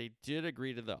Wilkins, but they did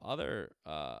agree to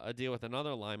a deal with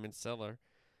another lineman, Seiler.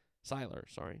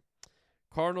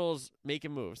 Cardinals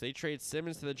making moves. They trade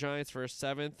Simmons to the Giants for a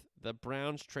 7th. The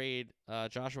Browns trade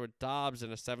Joshua Dobbs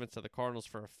and a 7th to the Cardinals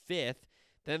for a 5th.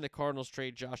 Then the Cardinals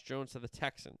trade Josh Jones to the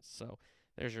Texans. So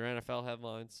there's your NFL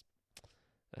headlines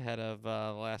ahead of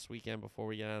last weekend before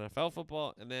we get NFL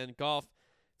football. And then golf.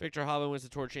 Victor Hovland wins the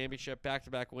Tour Championship.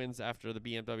 Back-to-back wins after the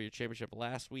BMW Championship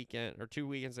last weekend, or 2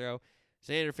 weekends ago.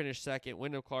 Xander finished 2nd.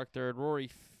 Wyndham Clark 3rd. Rory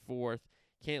 4th.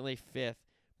 Cantlay 5th.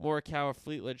 Morikawa,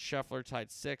 Fleetwood, Scheffler tied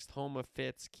 6th. Homa,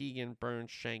 Fitz, Keegan, Burns,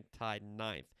 Shank tied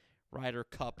 9th. Ryder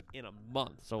Cup in a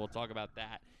month. So we'll talk about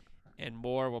that and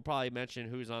more. We'll probably mention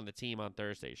who's on the team on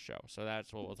Thursday's show. So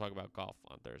that's what we'll talk about golf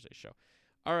on Thursday's show.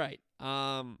 All right.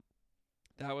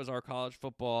 That was our college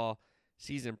football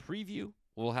season preview.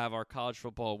 We'll have our college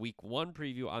football week 1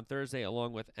 preview on Thursday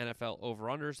along with NFL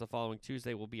over-unders. The following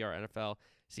Tuesday will be our NFL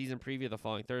season preview. The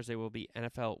following Thursday will be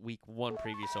NFL week 1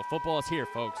 preview. So football is here,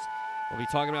 folks. We'll be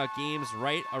talking about games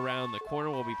right around the corner.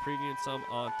 We'll be previewing some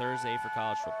on Thursday for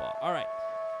college football. All right.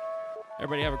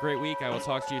 Everybody have a great week. I will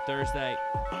talk to you Thursday.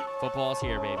 Football is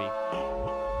here, baby.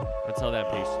 Until then,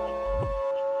 peace.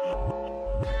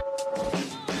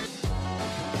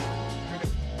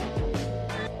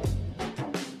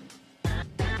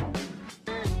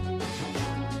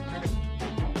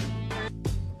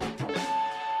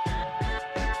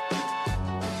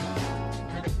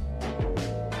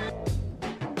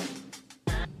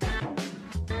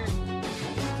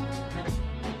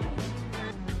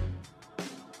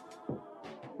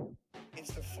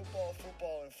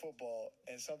 football,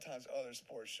 and sometimes other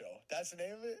sports show. That's the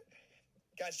name of it.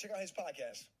 Guys, check out his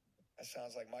podcast. That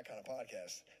sounds like my kind of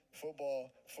podcast.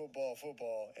 Football,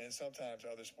 and sometimes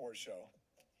other sports show.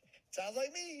 Sounds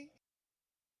like me.